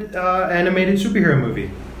favorite animated superhero movie.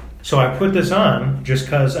 So I put this on just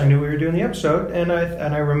because I knew we were doing the episode, and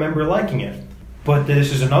I remember liking it. But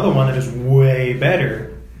this is another one that is way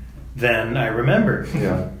better than I remember.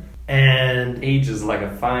 Yeah. And Age is like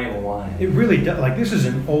a fine wine. it really does. Like, this is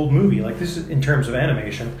an old movie. Like, this is in terms of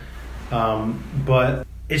animation, but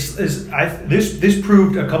this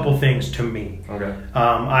proved a couple things to me. Okay.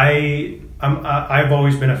 I've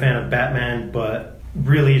always been a fan of Batman, but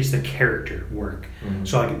really it's the character work. Mhm.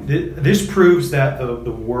 So like this proves that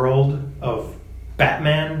the world of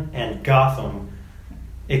Batman and Gotham,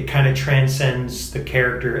 it kind of transcends the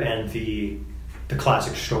character and the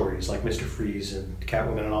classic stories like Mr. Freeze and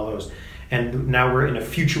Catwoman and all those. And now we're in the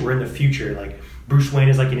future. Like, Bruce Wayne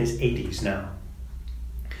is like in his 80s now.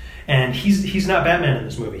 And he's not Batman in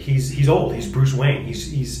this movie. He's old. He's Bruce Wayne.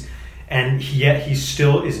 Yet he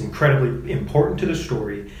still is incredibly important to the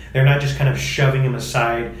story. They're not just kind of shoving him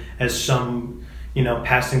aside as some,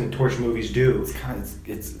 passing the torch movies do.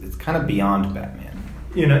 It's kind of beyond Batman.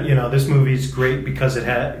 This movie's great because it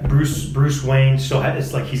had Bruce Wayne. It's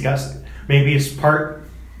like he's got, maybe it's part,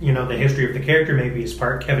 the history of the character. Maybe it's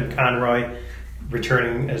part Kevin Conroy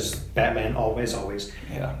returning as Batman. Always.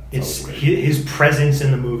 Yeah. It's his presence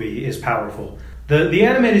in the movie is powerful. The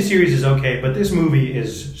animated series is okay, but this movie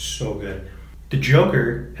is so good. The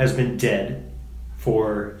Joker has been dead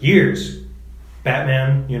for years.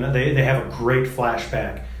 Batman, they have a great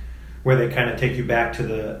flashback where they kind of take you back to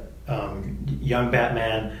the young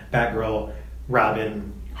Batman, Batgirl,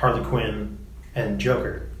 Robin, Harley Quinn, and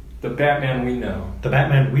Joker. The Batman we know. The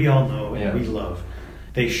Batman we all know and Yeah. we love.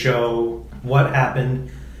 They show what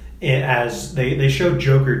happened as they show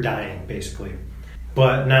Joker dying, basically.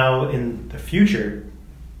 But now in the future,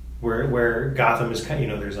 where Gotham is,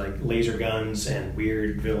 there's like laser guns and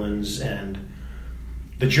weird villains, and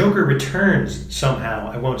the Joker returns somehow.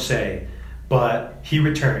 I won't say, but he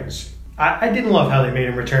returns. I didn't love how they made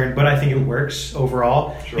him return, but I think it works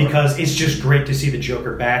overall because it's just great to see the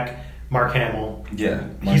Joker back. Mark Hamill. Yeah.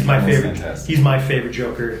 He's my favorite. Fantastic. He's my favorite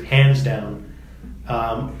Joker, hands down.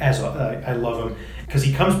 I love him because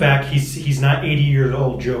he comes back. He's not 80 years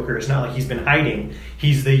old Joker. It's not like he's been hiding.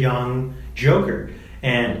 He's the young Joker,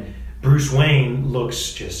 and Bruce Wayne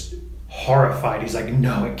looks just horrified. He's like,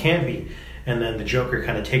 no, it can't be. And then the Joker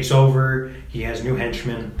kind of takes over. He has new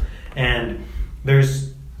henchmen, and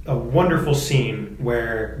there's a wonderful scene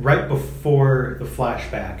where right before the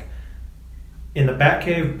flashback, in the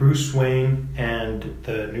Batcave, Bruce Wayne and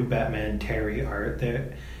the new Batman, Terry, are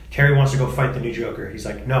there. Terry wants to go fight the new Joker. He's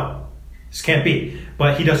like, no, this can't be.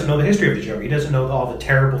 But he doesn't know the history of the Joker. He doesn't know all the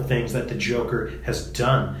terrible things that the Joker has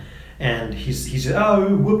done. And he's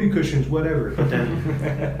oh, whoopee cushions, whatever. But then,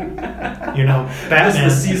 you know, Batman.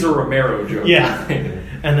 This is the Cesar Romero joke. Yeah.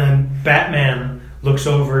 And then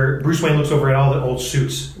Bruce Wayne looks over at all the old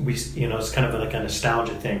suits. It's kind of like a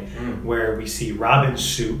nostalgia thing where we see Robin's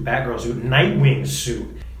suit, Batgirl's suit, Nightwing's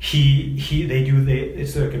suit.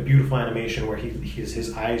 It's like a beautiful animation where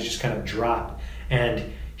his eyes just kind of drop, and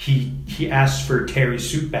he asks for Terry's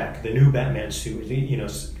suit back, the new Batman suit.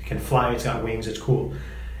 It can fly, it's got wings, it's cool.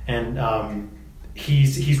 And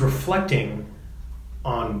he's reflecting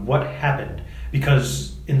on what happened,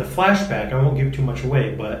 because in the flashback, I won't give too much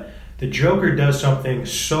away, but the Joker does something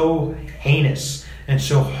so heinous and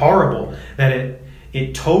so horrible that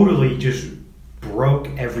it totally just broke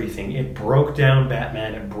everything. It broke down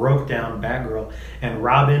Batman, it broke down Batgirl, and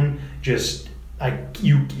Robin just I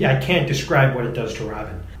can't describe what it does to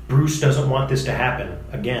Robin. Bruce doesn't want this to happen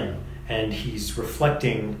again, and he's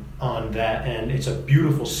reflecting on that, and it's a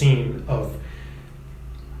beautiful scene of,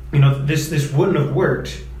 this wouldn't have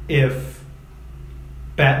worked if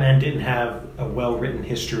Batman didn't have a well-written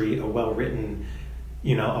history, a well-written,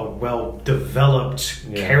 a well-developed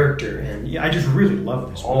character, and I just really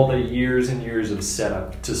love this. All the years and years of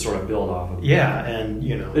setup to sort of build off of. Yeah, and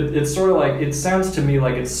it's sort of like, it sounds to me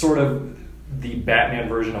like it's sort of the Batman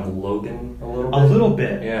version of Logan a little bit. A little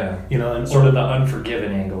bit, yeah. And sort of the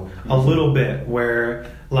Unforgiven angle. A little bit, where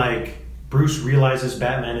like Bruce realizes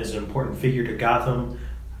Batman is an important figure to Gotham,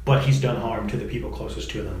 but he's done harm to the people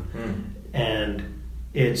closest to them, and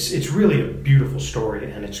it's really a beautiful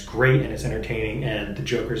story, and it's great, and it's entertaining, and the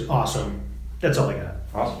Joker's awesome. That's all I got.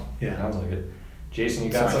 Awesome. Yeah, sounds like it. Jason,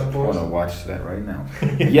 you got something for us? I want to watch that right now.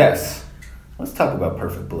 Yes. Let's talk about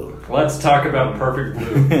Perfect Blue. Let's talk about Perfect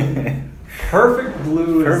Blue. Perfect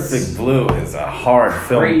Blue is a hard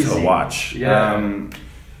crazy film to watch. Yeah.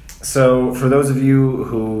 So, for those of you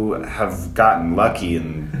who have gotten lucky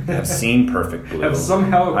and have seen Perfect Blue, have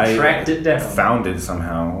somehow tracked it down, found it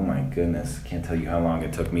somehow. Oh my goodness! Can't tell you how long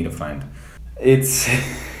it took me to find. It's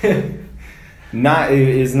not. It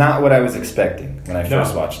is not what I was expecting when I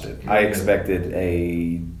first watched it. I expected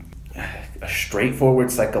a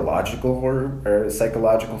straightforward psychological horror or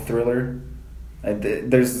psychological thriller.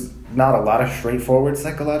 There's not a lot of straightforward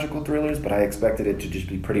psychological thrillers, but I expected it to just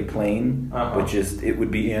be pretty plain, which is it would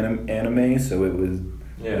be anime, so it was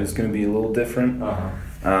going to be a little different.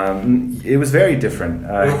 It was very different.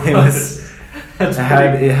 It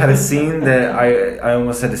had a scene that I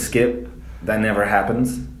almost had to skip. That never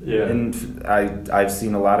happens. Yeah. And I've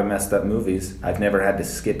seen a lot of messed up movies. I've never had to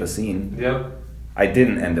skip a scene. Yep. I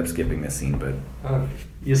didn't end up skipping this scene, but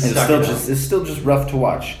it's still just rough to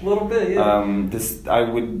watch. A little bit, yeah.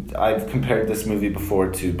 I've compared this movie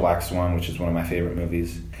before to Black Swan, which is one of my favorite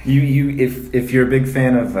movies. If you're a big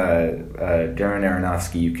fan of Darren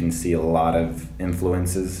Aronofsky, you can see a lot of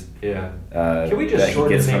influences. Yeah. Can we just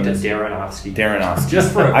shorten his name to Darrenofsky? Darrenofsky.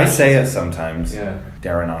 Just for I say it sometimes. Yeah.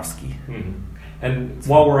 Darrenofsky. Mm-hmm. And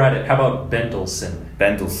while we're at it, how about Bendelson?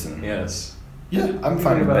 Bendelson. Yes. Yeah, I'm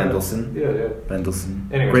fine with Bendelson. Yeah. Bendelson.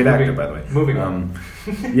 Anyways, great actor, by the way. Moving on.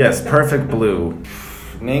 Yes, Perfect Blue.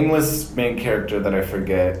 Nameless main character that I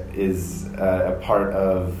forget is a part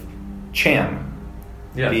of Cham.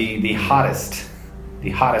 Yeah. The hottest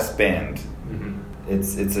band. Mm-hmm.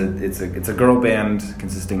 It's a girl band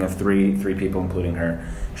consisting of three people, including her.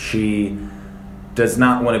 She does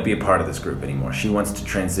not want to be a part of this group anymore. She wants to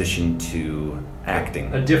transition to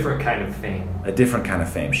acting. A different kind of fame.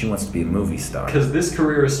 She wants to be a movie star. Because this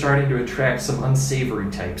career is starting to attract some unsavory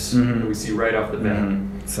types that we see right off the bat.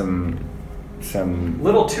 Mm-hmm. Some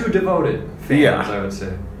little too devoted fans, I would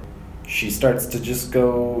say. She starts to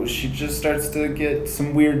get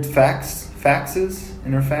some weird faxes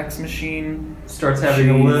in her fax machine. Starts having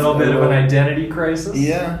a little bit of an identity crisis.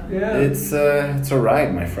 Yeah. It's a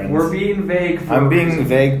ride, my friends. We're being vague. I'm being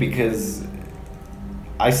vague because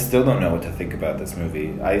I still don't know what to think about this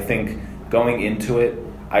movie. I think going into it,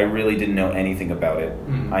 I really didn't know anything about it.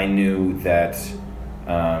 Mm-hmm. I knew that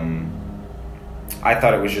I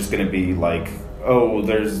thought it was just going to be like, oh,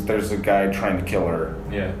 there's a guy trying to kill her.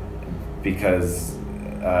 Yeah. Because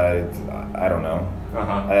I don't know.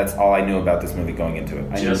 That's all I knew about this movie going into it.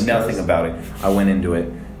 I knew nothing about it. I went into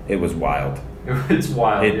it. It was wild. It's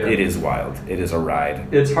wild. It is wild. It is a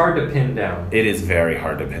ride. It's hard to pin down. It is very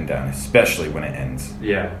hard to pin down, especially when it ends.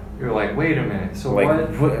 Yeah. You're like, wait a minute. So like,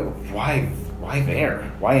 what? Why there?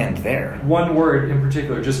 Why end there? One word in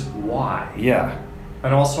particular, just why. Yeah.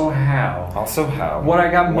 And also how. What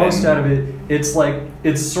I got most out of it, it's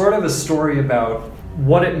sort of a story about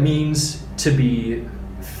what it means to be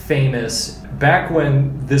famous back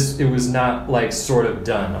when it was not like sort of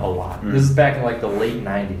done a lot. This is back in like the late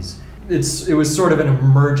 90s. it was sort of an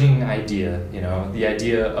emerging idea, you know, the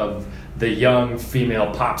idea of the young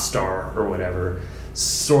female pop star or whatever,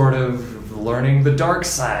 sort of learning the dark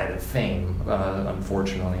side of fame,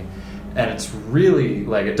 unfortunately. And it's really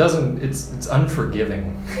like it's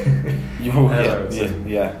unforgiving.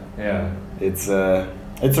 Yeah. It's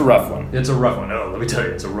a rough one. It's a rough one. Oh, let me tell you,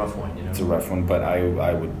 it's a rough one. You know, it's a rough one, but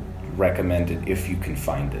I would recommend it if you can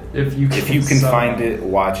find it. If you can find it,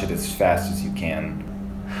 watch it as fast as you can.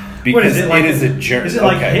 Because what is it like? It is a journey. Is it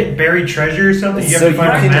like Hit Buried Treasure or something? So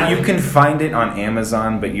you can find it on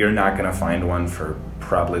Amazon, but you're not going to find one for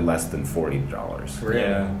probably less than $40.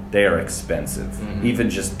 Yeah, they are expensive. Mm-hmm. Even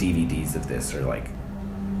just DVDs of this are like,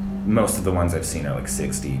 most of the ones I've seen are like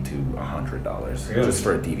 $60 to $100 really? Just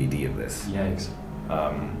for a DVD of this. Yikes.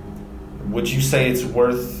 Would you say it's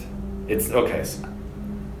worth? It's okay. So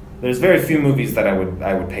there's very few movies that I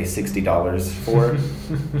would pay $60 for.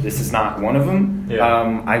 This is not one of them. Yeah.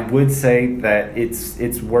 I would say that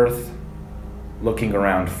it's worth looking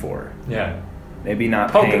around for. Yeah. Maybe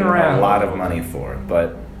not Poking paying around a lot of money for,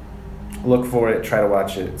 but look for it. Try to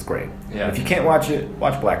watch it. It's great. Yeah. If you can't watch it,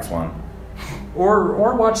 watch Black Swan.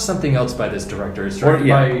 Or watch something else by this director. It's directed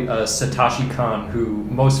by Satoshi Kon, who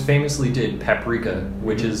most famously did Paprika,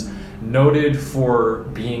 which is noted for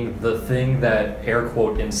being the thing that air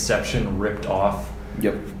quote Inception ripped off.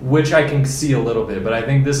 Yep. Which I can see a little bit, but I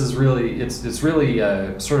think this is really it's really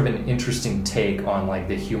sort of an interesting take on like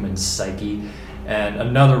the human psyche. And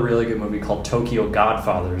another really good movie called Tokyo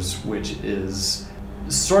Godfathers, which is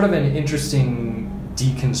sort of an interesting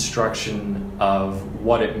deconstruction of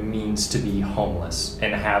what it means to be homeless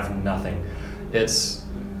and have nothing. It's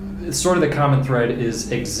sort of the common thread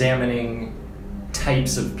is examining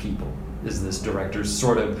types of people is this director's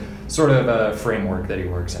sort of framework that he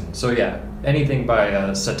works in. So yeah, anything by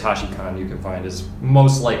Satoshi Kon you can find is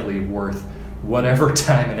most likely worth whatever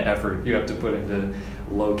time and effort you have to put into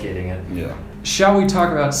locating it. Yeah. Shall we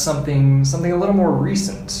talk about something a little more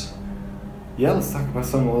recent? Yeah, let's talk about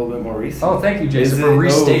something a little bit more recent. Oh, thank you, Jason, for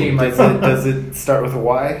restating my... Does it start with a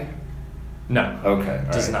Y? No. Okay.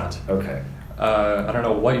 It does not. Okay. I don't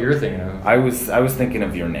know what you're thinking of. I was thinking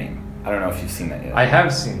of Your Name. I don't know if you've seen that yet. I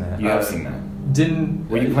have seen that. You have seen that.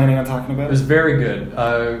 Were you planning on talking about it? It was very good.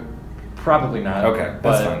 Probably not. Okay,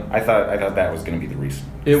 that's fine. I thought that was going to be the recent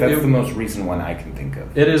one. That's the most recent one I can think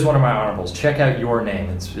of. It is one of my honorables. Check out Your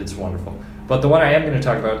Name. It's wonderful. But the one I am going to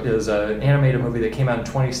talk about is an animated movie that came out in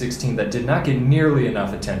 2016 that did not get nearly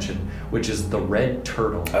enough attention, which is The Red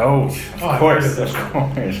Turtle. Oh, of course.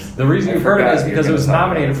 The reason you've heard of it is because it was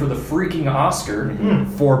nominated for the freaking Oscar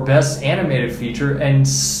for Best Animated Feature, and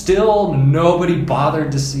still nobody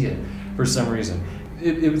bothered to see it for some reason.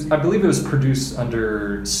 It was, I believe it was produced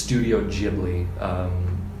under Studio Ghibli,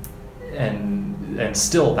 and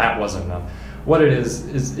still that wasn't enough. What it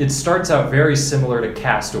is it starts out very similar to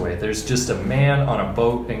Castaway. There's just a man on a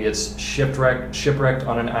boat and gets shipwrecked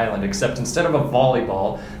on an island, except instead of a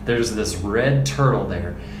volleyball, there's this red turtle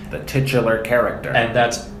there. The titular character. And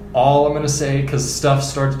that's all I'm going to say, because stuff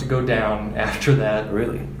starts to go down after that.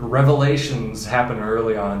 Really? Revelations happen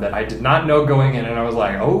early on that I did not know going in, and I was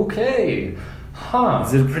like, okay, huh.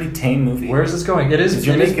 Is it a pretty tame movie? Where's this going? It is.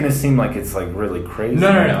 You're making it seem like it's like really crazy.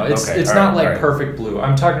 No. It's not like right. Perfect Blue.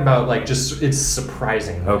 I'm talking about like just it's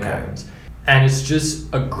surprising what happens, and it's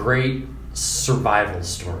just a great survival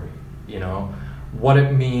story. You know what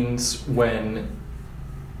it means when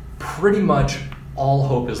pretty much all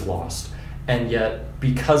hope is lost, and yet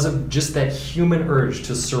because of just that human urge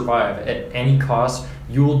to survive at any cost,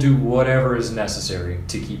 you will do whatever is necessary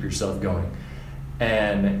to keep yourself going,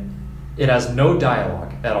 and it has no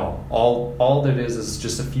dialogue at all. All that is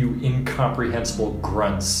just a few incomprehensible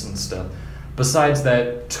grunts and stuff. Besides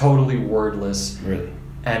that, totally wordless. Really?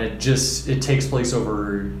 And it takes place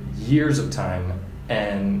over years of time.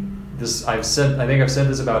 And I think I've said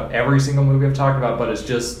this about every single movie I've talked about, but it's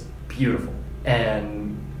just beautiful.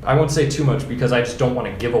 And I won't say too much because I just don't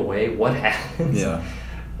want to give away what happens. Yeah.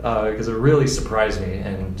 Because it really surprised me,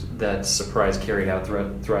 and that surprise carried out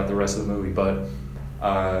throughout the rest of the movie. But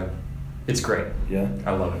it's great. Yeah.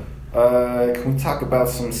 I love it. Can we talk about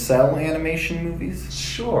some cell animation movies?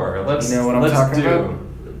 Sure. Let's. You know what I'm talking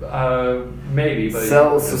about? Maybe. But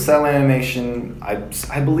cell animation.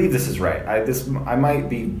 I believe this is right. I might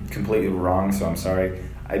be completely wrong, so I'm sorry.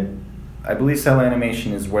 I believe cell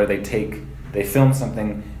animation is where they film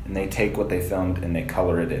something and they take what they filmed and they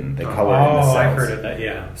color it in. They color in the cells. I've heard of that.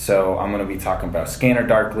 Yeah. So I'm going to be talking about Scanner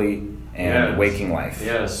Darkly and Waking Life.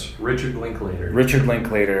 Yes, Richard Linklater. Richard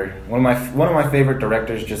Linklater, one of my favorite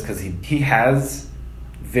directors, just because he has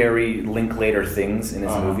very Linklater things in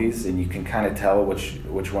his movies, and you can kind of tell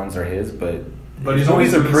which ones are his. But But his he's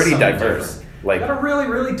always movies are doing pretty something diverse. different. Like Got a really,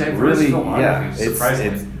 really diverse really, filmography, yeah,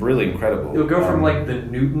 surprisingly. it's really incredible. It'll go from like the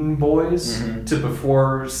Newton Boys to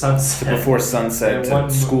Before Sunset. to Before Sunset And to one-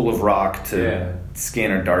 School of Rock to Yeah.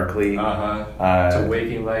 Scanner Darkly. to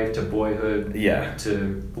Waking Life to Boyhood. Yeah.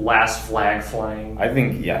 To Last Flag Flying. I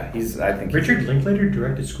think Richard Linklater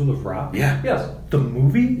directed School of Rock. Yeah. Yes. The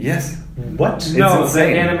movie? Yes. What? No,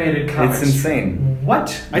 insane. the animated comics. It's insane.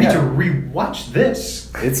 What? I need Yeah. to rewatch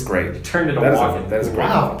this. It's great. Turned into That is walking. that is a great.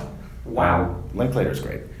 Wow. Wow. Linklater's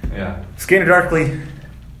great. Yeah. Scanner Darkly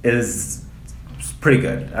is pretty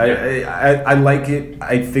good. I like it.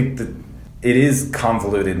 I think that it is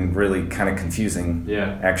convoluted and really kind of confusing.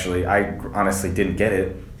 Yeah. Actually, I honestly didn't get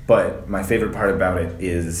it, but my favorite part about it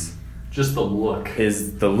is Just the look.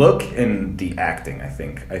 the look and the acting. I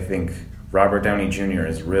think Robert Downey Jr.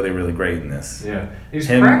 is really, really great in this. Yeah. He's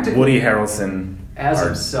Him, practically Woody Harrelson as are-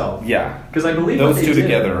 himself. Yeah, Because I believe those what they two did-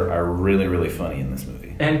 together are really, really funny in this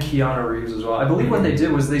movie. And Keanu Reeves as well. I believe what they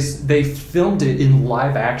did was they filmed it in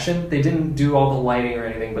live action. They didn't do all the lighting or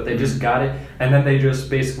anything, but they just got it, and then they just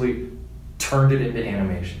basically turned it into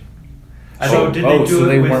animation. So did they do so it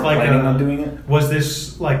they with weren't like planning a- on doing it? Was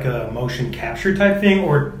this like a motion capture type thing,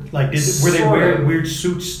 or like were they Sort wearing of. weird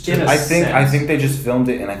suits? In a I sense. think they just filmed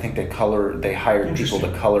it, and I think they hired people to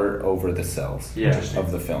Interesting. color over the cells Yeah.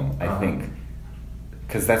 of the film. I Uh-huh. think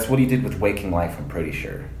because that's what he did with Waking Life. I'm pretty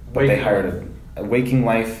sure, but Waking they hired a Waking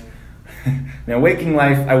Life. Now, Waking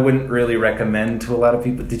Life, I wouldn't really recommend to a lot of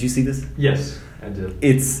people. Did you see this? Yes, I did.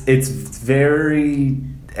 It's very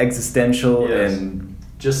existential Yes. and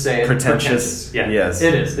Just say it. Pretentious. Yeah, Yes.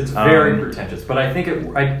 it is. It's very Um, pretentious. But I think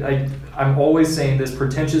I'm always saying this: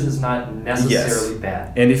 pretentious is not necessarily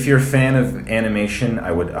bad. And if you're a fan of animation,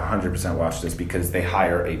 I would 100% watch this because they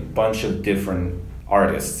hire a bunch of different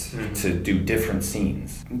artists to do different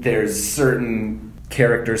scenes. There's certain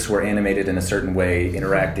characters who are animated in a certain way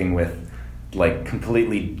interacting with like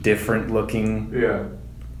completely different looking Yeah.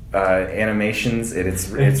 animations. It's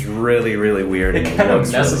really, really weird. It and kind of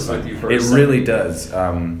looks messes really with fun. you for a It second. really does.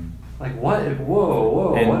 Like what?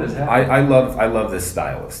 Whoa! And What is happening? I love this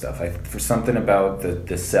style of stuff. For something about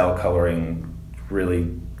the cell coloring really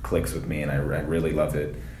clicks with me, and I really love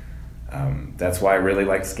it. That's why I really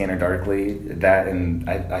like Scanner Darkly. That, and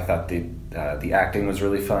I thought the acting was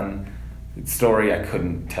really fun. The story, I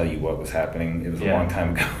couldn't tell you what was happening. It was a Yeah. long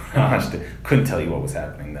time ago. I watched it. Couldn't tell you what was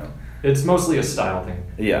happening though. It's mostly a style thing.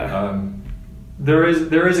 Yeah. There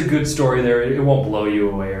is a good story there. It won't blow you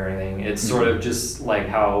away or anything. It's sort of just like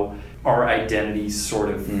how our identity sort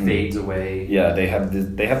of fades away. Yeah, they have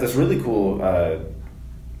this really cool.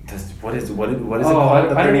 What is it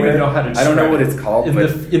called? I don't even know how to describe I don't know what it. it's called.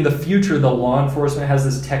 In the future, the law enforcement has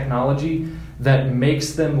this technology that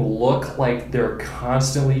makes them look like they're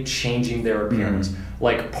constantly changing their appearance.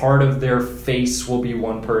 Like part of their face will be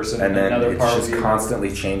one person, and then another it's part just will be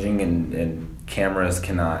constantly changing, and cameras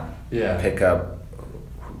cannot pick up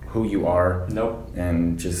who you are. Nope.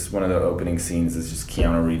 And just one of the opening scenes is just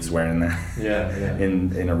Keanu Reeves wearing that. Yeah.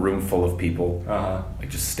 in a room full of people, like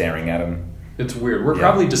just staring at him. It's weird. We're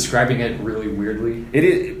probably describing it really weirdly. It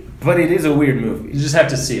is, but it is a weird movie. You just have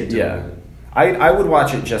to see it. Yeah, I would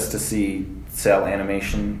watch it just to see cell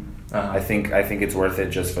animation. I think it's worth it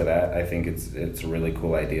just for that. I think it's a really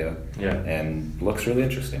cool idea. Yeah. And looks really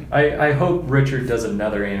interesting. I hope Richard does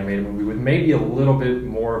another animated movie with maybe a little bit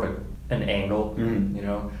more of an angle, you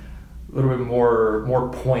know, a little bit more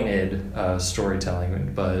pointed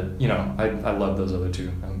storytelling. But you know, I love those other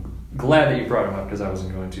two. I'm glad that you brought them up because I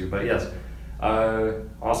wasn't going to. But yes,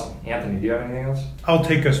 awesome. Anthony, do you have anything else? I'll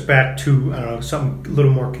take us back to something a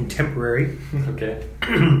little more contemporary. Okay.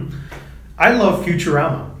 I love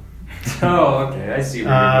Futurama. Oh, okay. I see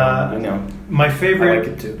where I you're going. know. My favorite. I like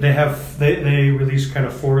it too. They released kind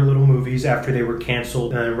of 4 little movies after they were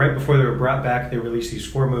canceled, and right before they were brought back, they released these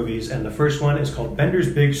 4 movies, and the first one is called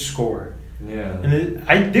Bender's Big Score. Yeah.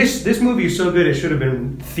 And this movie is so good it should have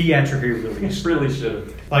been theatrically It released. really should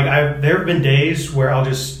have. Like there have been days where I'll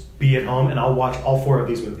just be at home and I'll watch all 4 of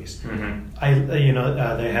these movies.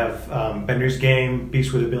 They have Bender's Game,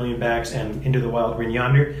 Beast with a Billion Backs, and Into the Wild Green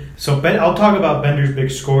Yonder. So I'll talk about Bender's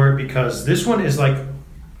Big Score because this one is like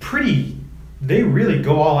pretty. They really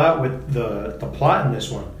go all out with the plot in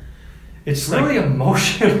this one. It's really like,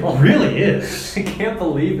 emotional. really is. I can't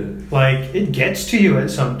believe it. Like it gets to you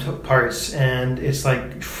at some parts, and it's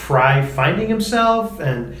like Fry finding himself,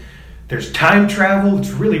 and there's time travel.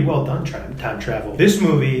 It's really well done, time travel. This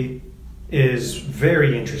movie is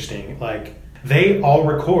very interesting. Like they all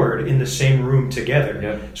record in the same room together,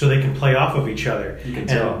 Yep. so they can play off of each other. You can And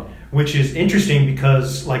tell. which is interesting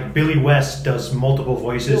because like Billy West does multiple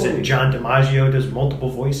voices and John DiMaggio does multiple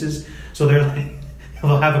voices. So they're like,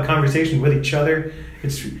 they'll have a conversation with each other.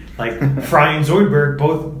 It's like Fry and Zoidberg,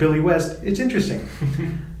 both Billy West. It's interesting.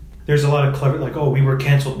 There's a lot of clever, like, oh, we were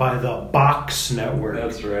canceled by the Box Network.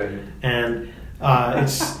 That's right. And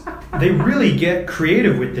they really get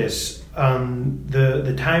creative with this.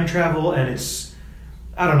 The time travel, and it's,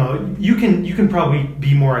 I don't know, you can probably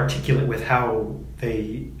be more articulate with how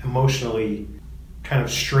they emotionally kind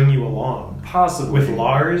of string you along. Possibly. With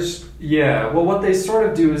Lars. Yeah, well, what they sort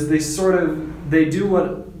of do is they do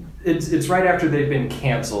what, it's right after they've been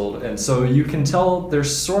canceled, and so you can tell they're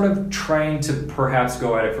sort of trying to perhaps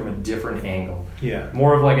go at it from a different angle. Yeah.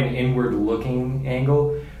 More of like an inward-looking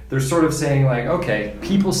angle. They're sort of saying like, okay,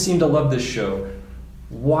 people seem to love this show.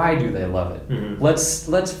 Why do they love it? Mm-hmm.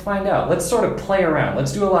 Let's find out. Let's sort of play around.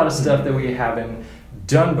 Let's do a lot of stuff that we haven't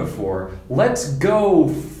done before. Let's go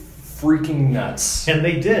freaking nuts. And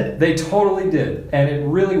they did. They totally did. And it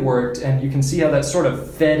really worked. And you can see how that sort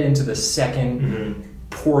of fed into the second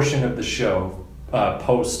portion of the show,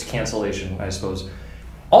 post-cancellation, I suppose.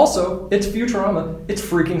 Also, it's Futurama. It's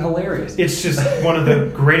freaking hilarious. It's just one of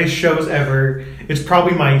the greatest shows ever. It's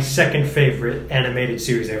probably my second favorite animated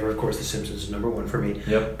series ever. Of course, The Simpsons is number one for me.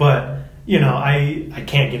 Yep. But, you know, I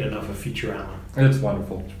can't get enough of Futurama. It's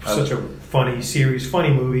wonderful. Such a funny series,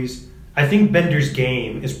 funny movies. I think Bender's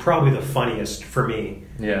Game is probably the funniest for me.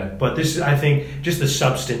 Yeah. But this is, I think, just the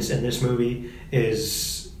substance in this movie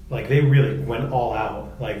is, like, they really went all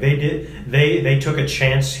out. Like, they took a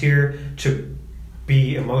chance here to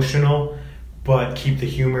be emotional, but keep the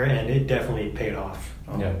humor, and it definitely paid off.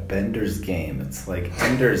 Oh, Yeah. Bender's Game. It's like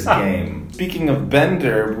Ender's Game. Speaking of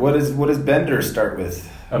Bender, what does Bender start with?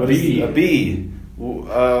 A What B. is a B.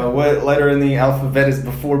 What letter in the alphabet is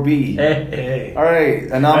before B? Hey. All right,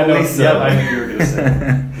 Anomalisa. I knew you were going to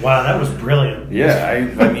say. Wow, that was brilliant. Yeah,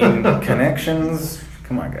 I mean, connections.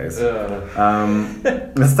 Come on, guys.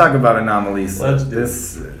 Uh, Let's talk about Anomalisa. Let's do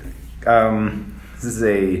this is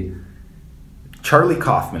a Charlie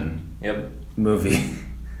Kaufman yep. movie,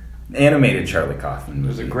 animated Charlie Kaufman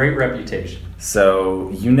There's movie. a great reputation.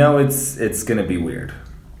 So you know it's gonna be weird,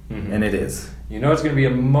 Mhm. and it is. You know it's going to be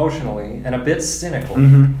emotionally and a bit cynical.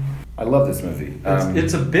 I love this movie.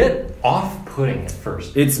 It's a bit off-putting at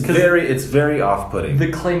first. It's 'Cause very off-putting. the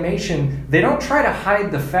claymation, they don't try to hide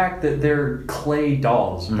the fact that they're clay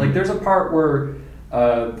dolls. Like there's a part where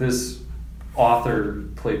this author,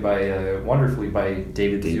 played by wonderfully by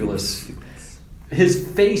David Thewlis, his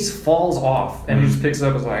face falls off and he just picks it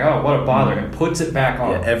up and is like, oh, what a bother, and puts it back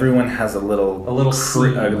on. Yeah, everyone has a little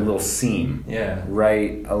seam. a little seam Yeah.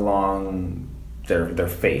 right along their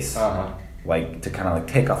face, Uh-huh. like to kind of like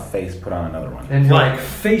take off face, put on another one, And you're Like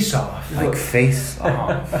Face Off like face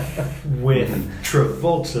off. with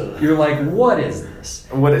Travolta. you're like, what is this?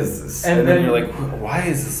 What is this? And And, then then- you're like, why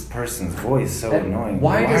is this person's voice so And annoying?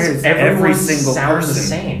 why does does everyone every single sound the person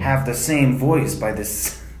same? have the same voice by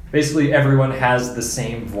this? Basically, everyone has the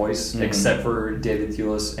same voice Mhm. except for David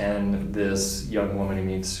Thewlis and this young woman he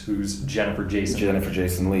meets, who's Jennifer Jason. Jennifer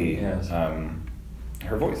Jason Leigh. Yes.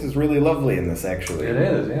 Her voice is really lovely in this, actually. It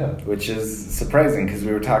is, yeah. Which is surprising because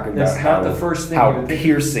we were talking It's about not how, the first thing you how would think.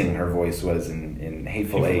 piercing her voice was in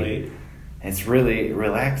Hateful Eight. It's really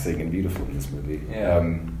relaxing and beautiful in this movie. Yeah.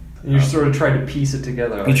 You sort of try to piece it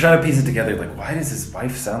together. You try to piece it together, like, why does his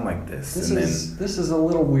wife sound like this? This And is a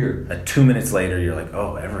little weird. then 2 minutes later, you're like,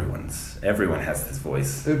 oh, everyone has this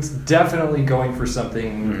voice. It's definitely going for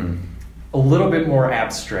something Mhm. a little bit more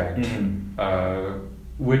abstract, Mhm.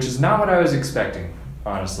 which is not what I was expecting,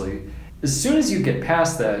 honestly. As soon as you get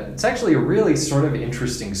past that, it's actually a really sort of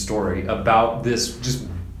interesting story about this just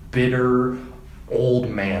bitter old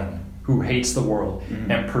man who hates the world Mhm.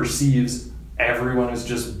 and perceives everyone as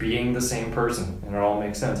just being the same person, and it all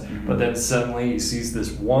makes sense. Mhm. But then suddenly he sees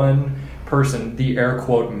this one person, the air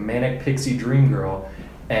quote manic pixie dream girl,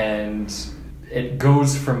 and it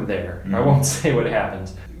goes from there. I Mhm. won't say what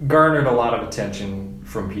happens. Garnered a lot of attention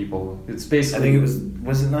from people. It's I basically, think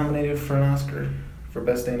was it nominated for an Oscar for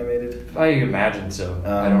Best Animated? I imagine so.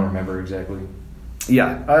 I don't remember exactly.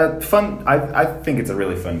 Yeah, fun. I think it's a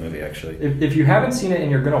really fun movie, actually. If you haven't seen it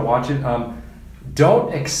and you're gonna watch it,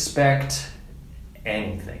 don't expect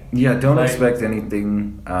anything. Yeah, don't Like- expect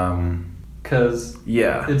anything. Because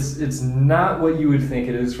Yeah. it's not what you would think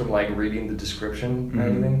it is from like reading the description or Mhm.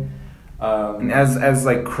 anything. And as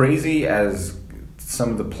like crazy as some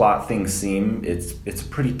of the plot things seem, it's a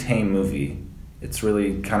pretty tame movie. It's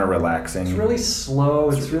really kind of relaxing. It's really slow.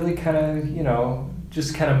 It's really kind of,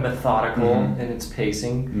 just kind of methodical in its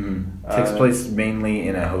pacing. Takes place mainly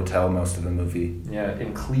in a hotel most of the movie. Yeah,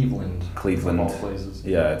 in Cleveland. Cleveland. Of all places.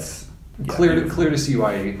 Yeah, it's clear to see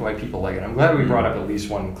why people like it. I'm glad we brought up at least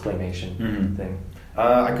one claymation thing.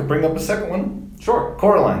 I could bring up a second one. Sure.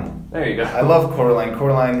 Coraline. There you go. I love Coraline.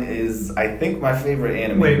 Coraline is, I think, my favorite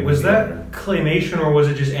anime. Wait, was movie that ever. claymation or was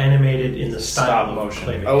it just animated in the style Stop of motion.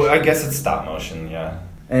 claymation? Oh, I guess it's stop motion, yeah.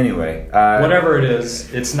 Anyway, Whatever it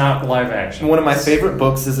is, it's not live action. One of my favorite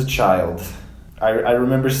books as a child. I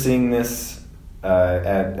remember seeing this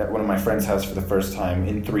at one of my friend's house for the first time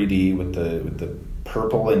in 3D with the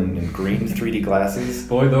purple and green 3D glasses.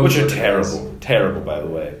 Boy, those which were are the terrible. days. Terrible, by the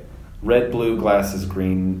way. Red, blue glasses,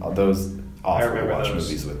 green. Those awful to remember watch those.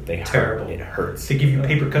 movies with. They Terrible. hurt. It hurts. They give you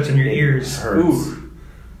paper cuts in your It ears. hurts. Ooh.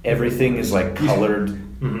 Everything is like colored.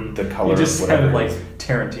 Mhm. The color You just of kind whatever. of like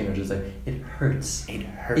Tarantino, just like, it hurts. It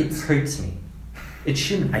hurts. It hurts me. It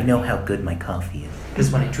shouldn't. I know how good my coffee is.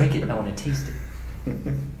 Because when I drink it, I want to taste it.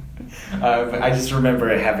 But I just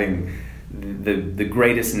remember having the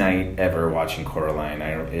greatest night ever watching Coraline.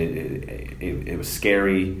 It was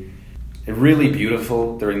scary, really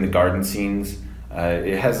beautiful during the garden scenes.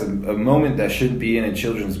 It has a moment that shouldn't be in a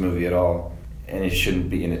children's movie at all, and it shouldn't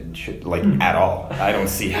be in it at all. I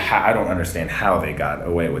don't understand how they got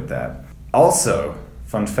away with that. Also,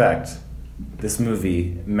 fun fact: this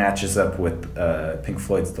movie matches up with Pink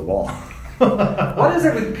Floyd's The Wall. What is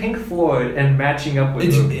it with Pink Floyd and matching up with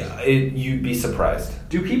movies? You'd be surprised.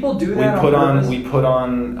 Do people do We that put purpose?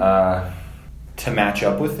 on to match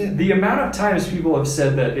up with it. The amount of times people have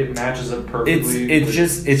said that it matches up perfectly. It's with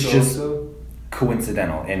just so-and-so.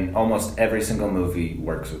 coincidental, and almost every single movie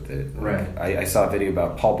works with it. Right. I saw a video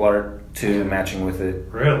about Paul Blart 2 matching with it.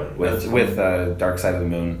 Really? With Dark Side of the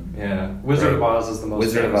Moon. Yeah, Wizard of Oz is the most.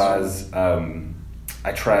 Wizard of famous Oz.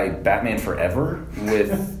 I tried Batman Forever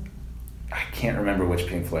with. I can't remember which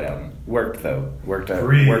Pink Floyd album. Worked though. Worked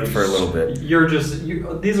for a little bit.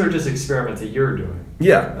 one. These are just experiments that you're doing.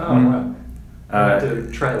 Yeah. Oh, wow. I have to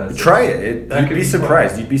try that. Try it. That You'd could be be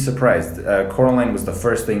surprised. fun. You'd be surprised. Coraline was the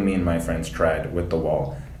first thing me and my friends tried with The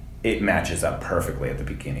Wall. It matches up perfectly at the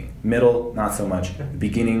beginning. Middle, not so much. The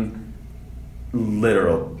beginning,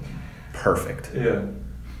 literal, perfect. Yeah.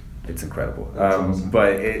 It's incredible. That's awesome.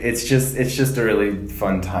 But it's just a really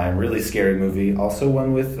fun time. Really scary movie. Also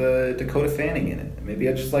one with Dakota Fanning in it. Maybe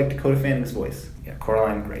I just like Dakota Fanning's voice. Yeah,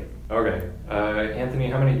 Coraline, great. Okay. Anthony,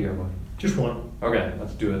 how many do you have left? Just one. Okay,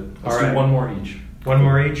 let's do it. Let's All do right. one more each. One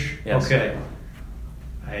more each? Yes. Okay.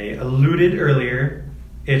 I alluded earlier.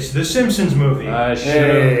 It's the Simpsons movie. I should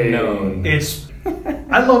have Hey. known.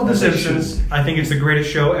 I love The As they Simpsons. I think it's the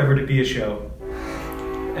greatest show ever to be a show.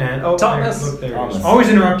 And Thomas. there it is. Thomas. Always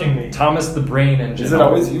interrupting me. Thomas the Brain Engine. Is it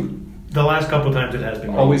always you? The last couple times it has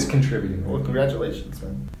been. Always contributing. Well, congratulations,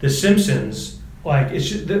 man. The Simpsons, it's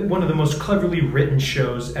just one of the most cleverly written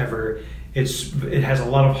shows ever. It has a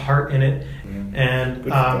lot of heart in it, and Good for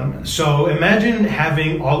them, man. so imagine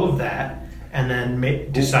having all of that and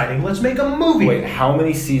then deciding let's make a movie. Wait, how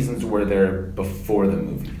many seasons were there before the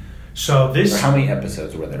movie? So Or this how many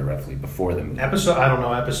episodes were there roughly before the movie? episode, I don't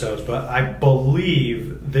know episodes, but I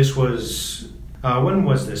believe this was when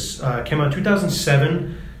was this? Came out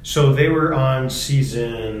 2007. So they were on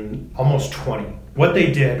season almost 20. What they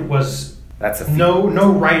did was That's a feat.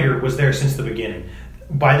 no writer was there since the beginning.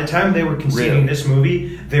 By the time they were conceiving Really? this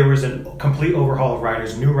movie, there was a complete overhaul of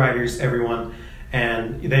writers, new writers, everyone,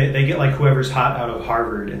 and they get like whoever's hot out of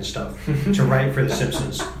Harvard and stuff to write for The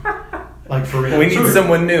Simpsons. Like for real. We need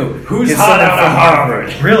someone new. Who's Get hot someone out from of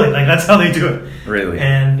Harvard? Really, like that's how they do it. Really?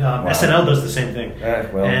 And SNL does the same thing.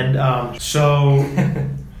 Well. And so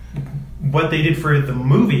what they did for the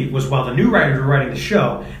movie was while the new writers were writing the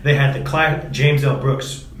show, they had the James L.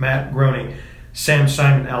 Brooks, Matt Groening, Sam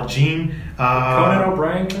Simon, Al Jean. Conan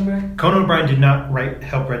O'Brien come back? Conan O'Brien did not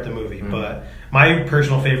help write the movie, but my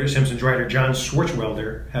personal favorite Simpsons writer, John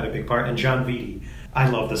Swartzwelder, had a big part, and John Vitti. I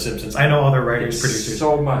love The Simpsons. I know other writers, producers.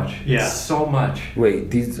 So much. Yeah. It's so much. Wait,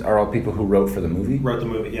 these are all people who wrote for the movie? Wrote the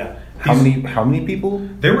movie, yeah. How many people?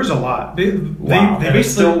 There was a lot. They And it basically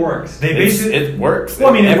still works. They basically it works. Well,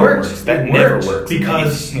 I mean, it never works. That It never works works.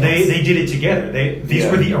 because Anything else. they did it together. These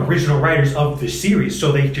Yeah. were the original writers of the series,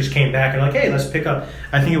 so they just came back and like, hey, let's pick up.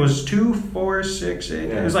 I think it was 2, 4, 6,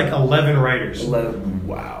 8. It was like 11 writers. 11.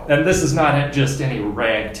 Wow. And this is not just any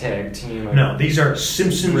ragtag team. No, these are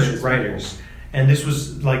Simpsons Great. writers, and this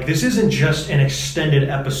was like this isn't just an extended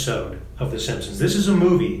episode of The Simpsons. This is a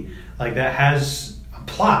movie like that has a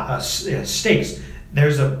plot, stakes.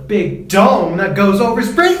 There's a big dome that goes over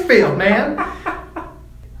Springfield, man.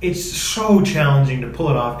 It's so challenging to pull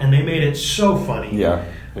it off, and they made it so funny. Yeah.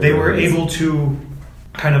 They were able to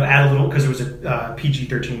kind of add a little, because it was a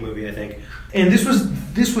PG-13 movie, I think. And this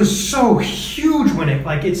was so huge when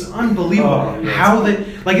it's unbelievable how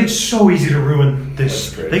it's so easy to ruin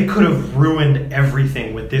this. They could have ruined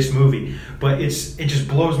everything with this movie, but it just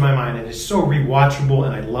blows my mind, and it's so rewatchable,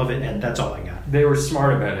 and I love it, and that's all I got. They were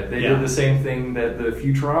smart about it. They did the same thing that the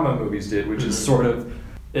Futurama movies did, which is sort of,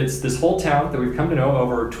 it's this whole town that we've come to know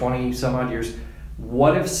over 20 some odd years.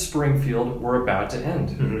 What if Springfield were about to end?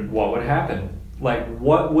 Mm-hmm. What would happen? Like,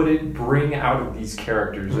 what would it bring out of these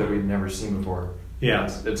characters that we've never seen before? Yeah.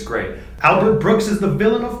 It's great. Albert Brooks is the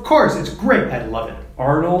villain, of course. It's great. I love it.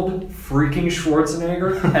 Arnold freaking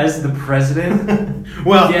Schwarzenegger as the president?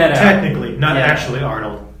 Well, technically, not actually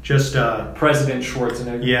Arnold. Just President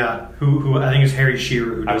Schwarzenegger. Yeah, who I think is Harry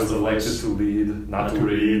Shearer. Who I does was the elected voice. to lead, not to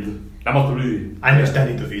read. I'm a three. I'm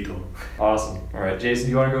Danny DeVito. Awesome. All right, Jason,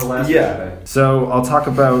 do you want to go last? Yeah. So I'll talk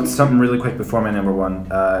about something really quick before my number one.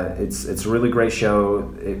 It's a really great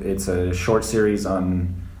show. It's a short series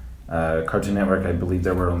on Cartoon Network. I believe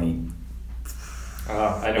there were only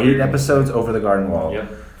 8 episodes over the Garden Wall.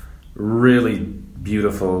 Yep. Really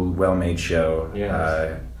beautiful, well-made show.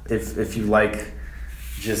 Yeah. If you like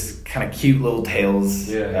Just kind of cute little tales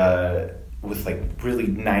Yeah. with like really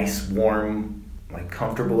nice, warm, like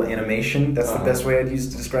comfortable animation. That's the best way I'd use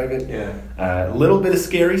to describe it. Yeah. A little bit of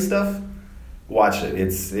scary stuff. Watch it.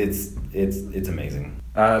 It's amazing.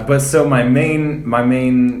 but so my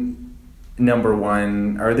main number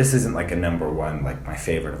one, or this isn't like a number one, like my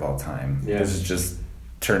favorite of all time. Yeah. This is just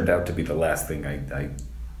turned out to be the last thing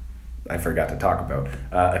I forgot to talk about.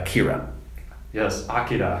 Akira. Yes,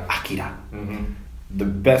 Akira. Akira. Mm-hmm. The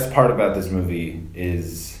best part about this movie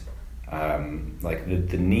is like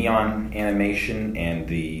the neon animation and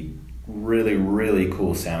the really, really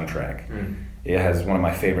cool soundtrack. It has one of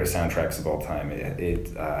my favorite soundtracks of all time.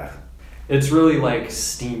 It's really like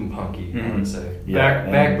steampunky, I would say. Yeah,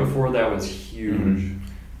 back before that was huge.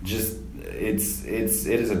 Just it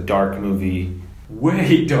is a dark movie.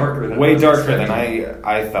 Way darker than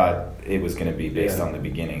I thought it was going to be based on the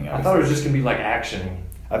beginning. I thought it was just going to be like action.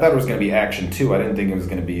 I thought it was going to be action too. I didn't think it was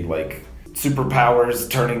going to be like superpowers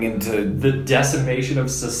turning into the decimation of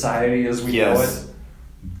society as we know it.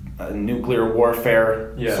 Nuclear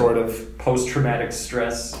warfare, sort of. Post-traumatic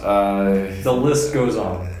stress. The list goes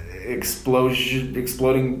on.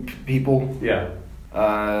 Exploding people. Yeah.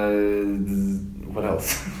 What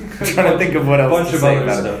else? I'm trying to think of what else. Bunch to of say other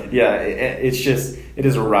about stuff. It. Yeah, it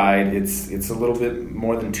is a ride. It's a little bit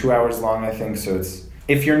more than 2 hours long, I think. So it's.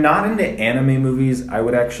 If you're not into anime movies, I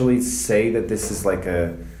would actually say that this is like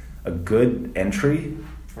a good entry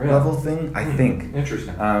level thing. I think.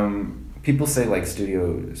 Interesting. People say like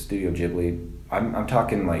Studio Ghibli. I'm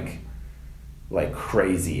talking like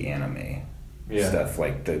crazy anime stuff,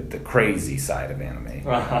 like the crazy side of anime.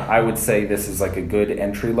 I would say this is like a good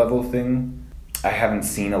entry level thing. I haven't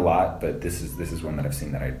seen a lot, but this is one that I've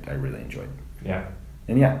seen that I really enjoyed. Yeah.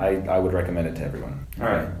 And yeah, I would recommend it to everyone. All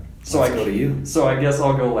right. So Let's go to you. So I guess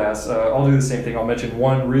I'll go last. I'll do the same thing. I'll mention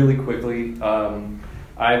one really quickly.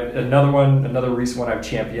 Another recent one I've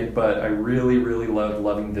championed, but I really, really loved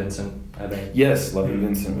Loving Vincent. I think. Yes, Loving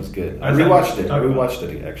Vincent was good. I rewatched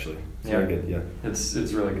it actually. It's very good. Yeah. It's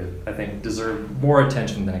really good. I think it deserved more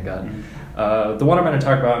attention than it got. The one I'm going to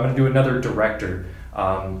talk about, I'm going to do another director.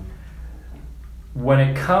 When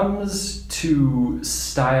it comes to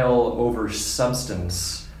style over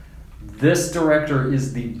substance, this director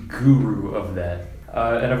is the guru of that.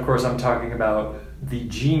 And of course, I'm talking about the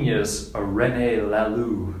genius René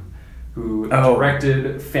Laloux, who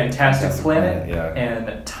directed Fantastic Planet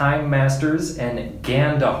and Time Masters and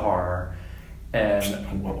Gandahar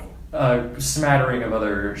and a smattering of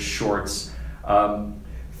other shorts.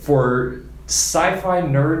 For sci-fi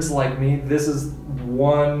nerds like me, this is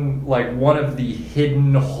one of the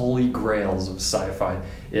hidden holy grails of sci-fi,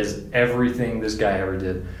 is everything this guy ever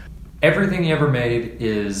did. Everything he ever made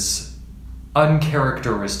is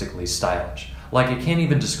uncharacteristically stylish. Like, I can't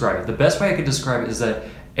even describe it. The best way I could describe it is that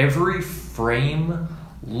every frame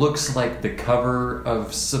looks like the cover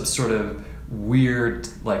of some sort of weird,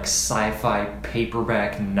 like, sci-fi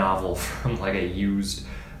paperback novel from, like, a used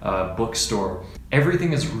bookstore.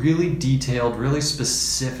 Everything is really detailed, really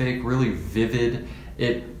specific, really vivid.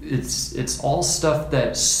 It's all stuff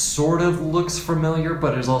that sort of looks familiar,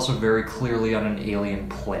 but is also very clearly on an alien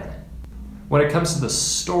planet. When it comes to the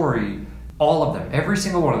story, all of them, every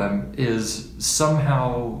single one of them, is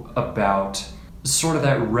somehow about sort of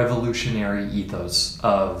that revolutionary ethos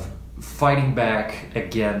of fighting back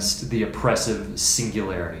against the oppressive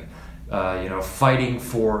singularity. Fighting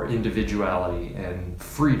for individuality and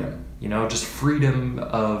freedom. Just freedom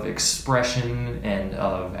of expression and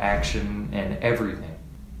of action and everything.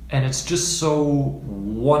 and it's just so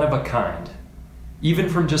one of a kind. Even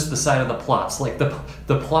from just the side of the plots. Like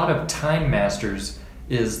the plot of Time Masters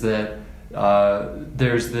is that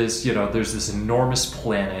there's this enormous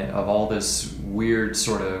planet of all this weird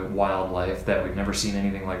sort of wildlife that we've never seen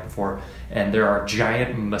anything like before, and there are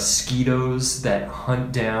giant mosquitoes that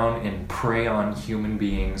hunt down and prey on human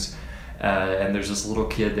beings, and there's this little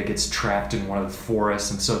kid that gets trapped in one of the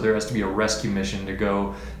forests, and so there has to be a rescue mission to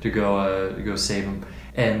go save him.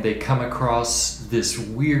 And they come across this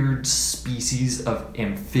weird species of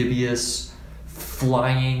amphibious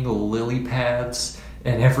flying lily pads,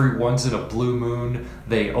 and every once in a blue moon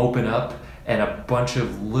they open up and a bunch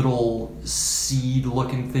of little seed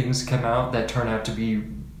looking things come out that turn out to be,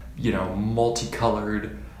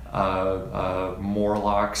 multicolored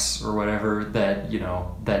Morlocks or whatever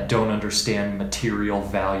that don't understand material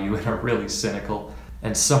value and are really cynical.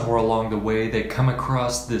 And somewhere along the way they come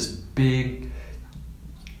across this big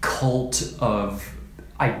cult of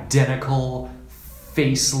identical,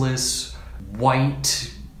 faceless,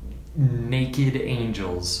 white, naked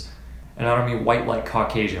angels. And I don't mean white like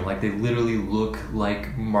Caucasian, like they literally look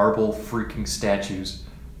like marble freaking statues.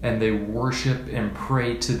 And they worship and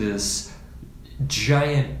pray to this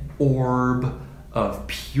giant orb of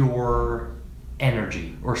pure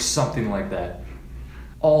energy or something like that.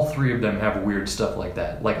 All three of them have weird stuff like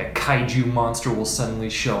that. Like a kaiju monster will suddenly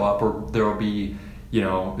show up, or there will be,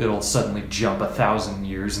 it'll suddenly jump 1,000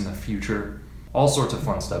 years in the future. All sorts of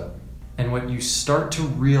fun stuff. And what you start to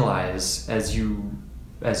realize as you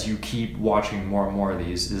keep watching more and more of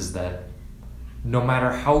these is that no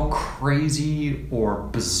matter how crazy or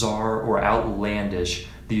bizarre or outlandish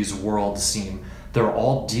these worlds seem, they're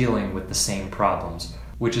all dealing with the same problems,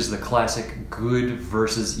 which is the classic good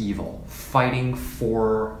versus evil. Fighting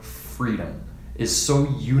for freedom is so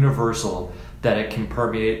universal that it can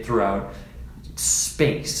permeate throughout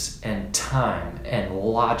space and time and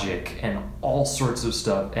logic and all sorts of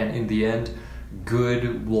stuff. And in the end,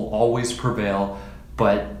 good will always prevail,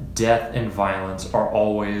 but death and violence are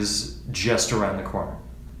always just around the corner.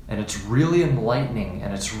 And it's really enlightening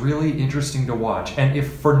and it's really interesting to watch. And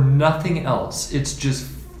if for nothing else, it's just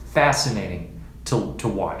fascinating to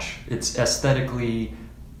watch. It's aesthetically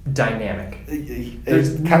dynamic.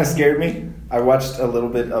 It kind of scared me. I watched a little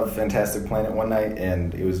bit of Fantastic Planet one night,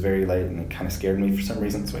 and it was very late, and it kind of scared me for some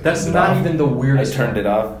reason. So that's not even the weirdest. I turned it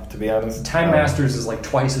off, to be honest. Time Masters is like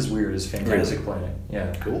twice as weird as Fantastic Planet.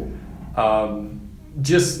 Yeah, cool.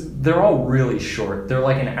 They're all really short. They're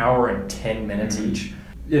like an hour and 10 minutes each.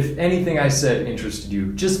 If anything I said interested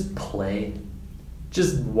you, just play.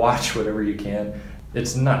 Just watch whatever you can.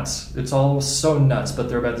 It's nuts. It's all so nuts, but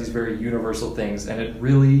they're about these very universal things, and it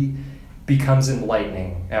really becomes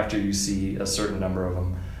enlightening after you see a certain number of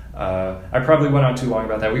them. I probably went on too long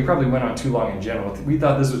about that. We probably went on too long in general. We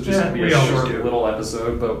thought this was just going to be a short little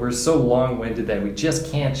episode, but we're so long-winded that we just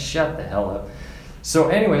can't shut the hell up. So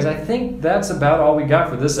anyways, I think that's about all we got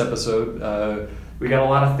for this episode. We got a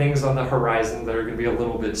lot of things on the horizon that are going to be a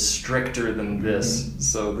little bit stricter than this.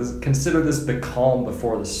 So consider this the calm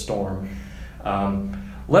before the storm.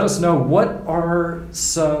 Let us know, what are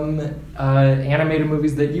some animated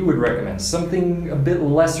movies that you would recommend? Something a bit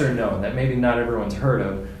lesser known that maybe not everyone's heard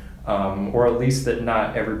of, or at least that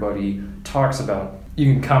not everybody talks about.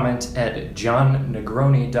 You can comment at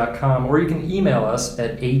johnnegroni.com, or you can email us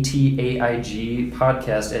at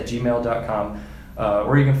ataigpodcast@gmail.com,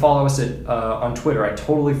 or you can follow us on Twitter. I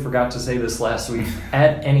totally forgot to say this last week,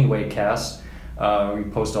 at AnywayCast. We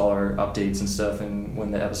post all our updates and stuff and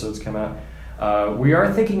when the episodes come out. We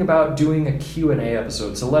are thinking about doing a Q&A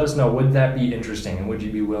episode, so let us know, would that be interesting, and would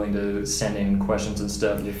you be willing to send in questions and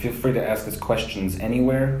stuff? Yeah, feel free to ask us questions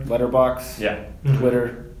anywhere, Letterboxd,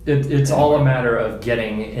 Twitter. It's all a matter of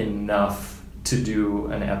getting enough to do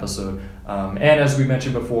an episode. And as we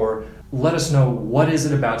mentioned before, let us know, what is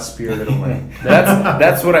it about Spirited Away?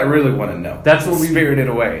 That's what I really want to know. That's what Spirited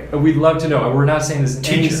Away. We'd love to know. We're not saying this in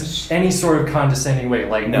any sort of condescending way.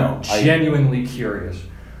 Like, no, genuinely curious.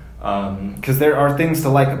 Because there are things to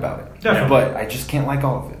like about it, Definitely. but I just can't like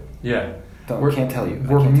all of it. Yeah, Can't tell you.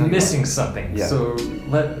 We're missing something. Yeah. So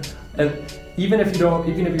even if you're not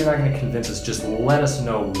going to convince us, just let us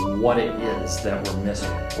know what it is that we're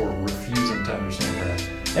missing or refusing to understand. Perhaps.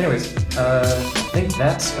 Anyways, I think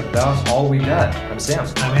that's about all we got. I'm Sam.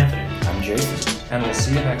 I'm Anthony. I'm Jason. And we'll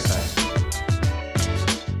see you next time.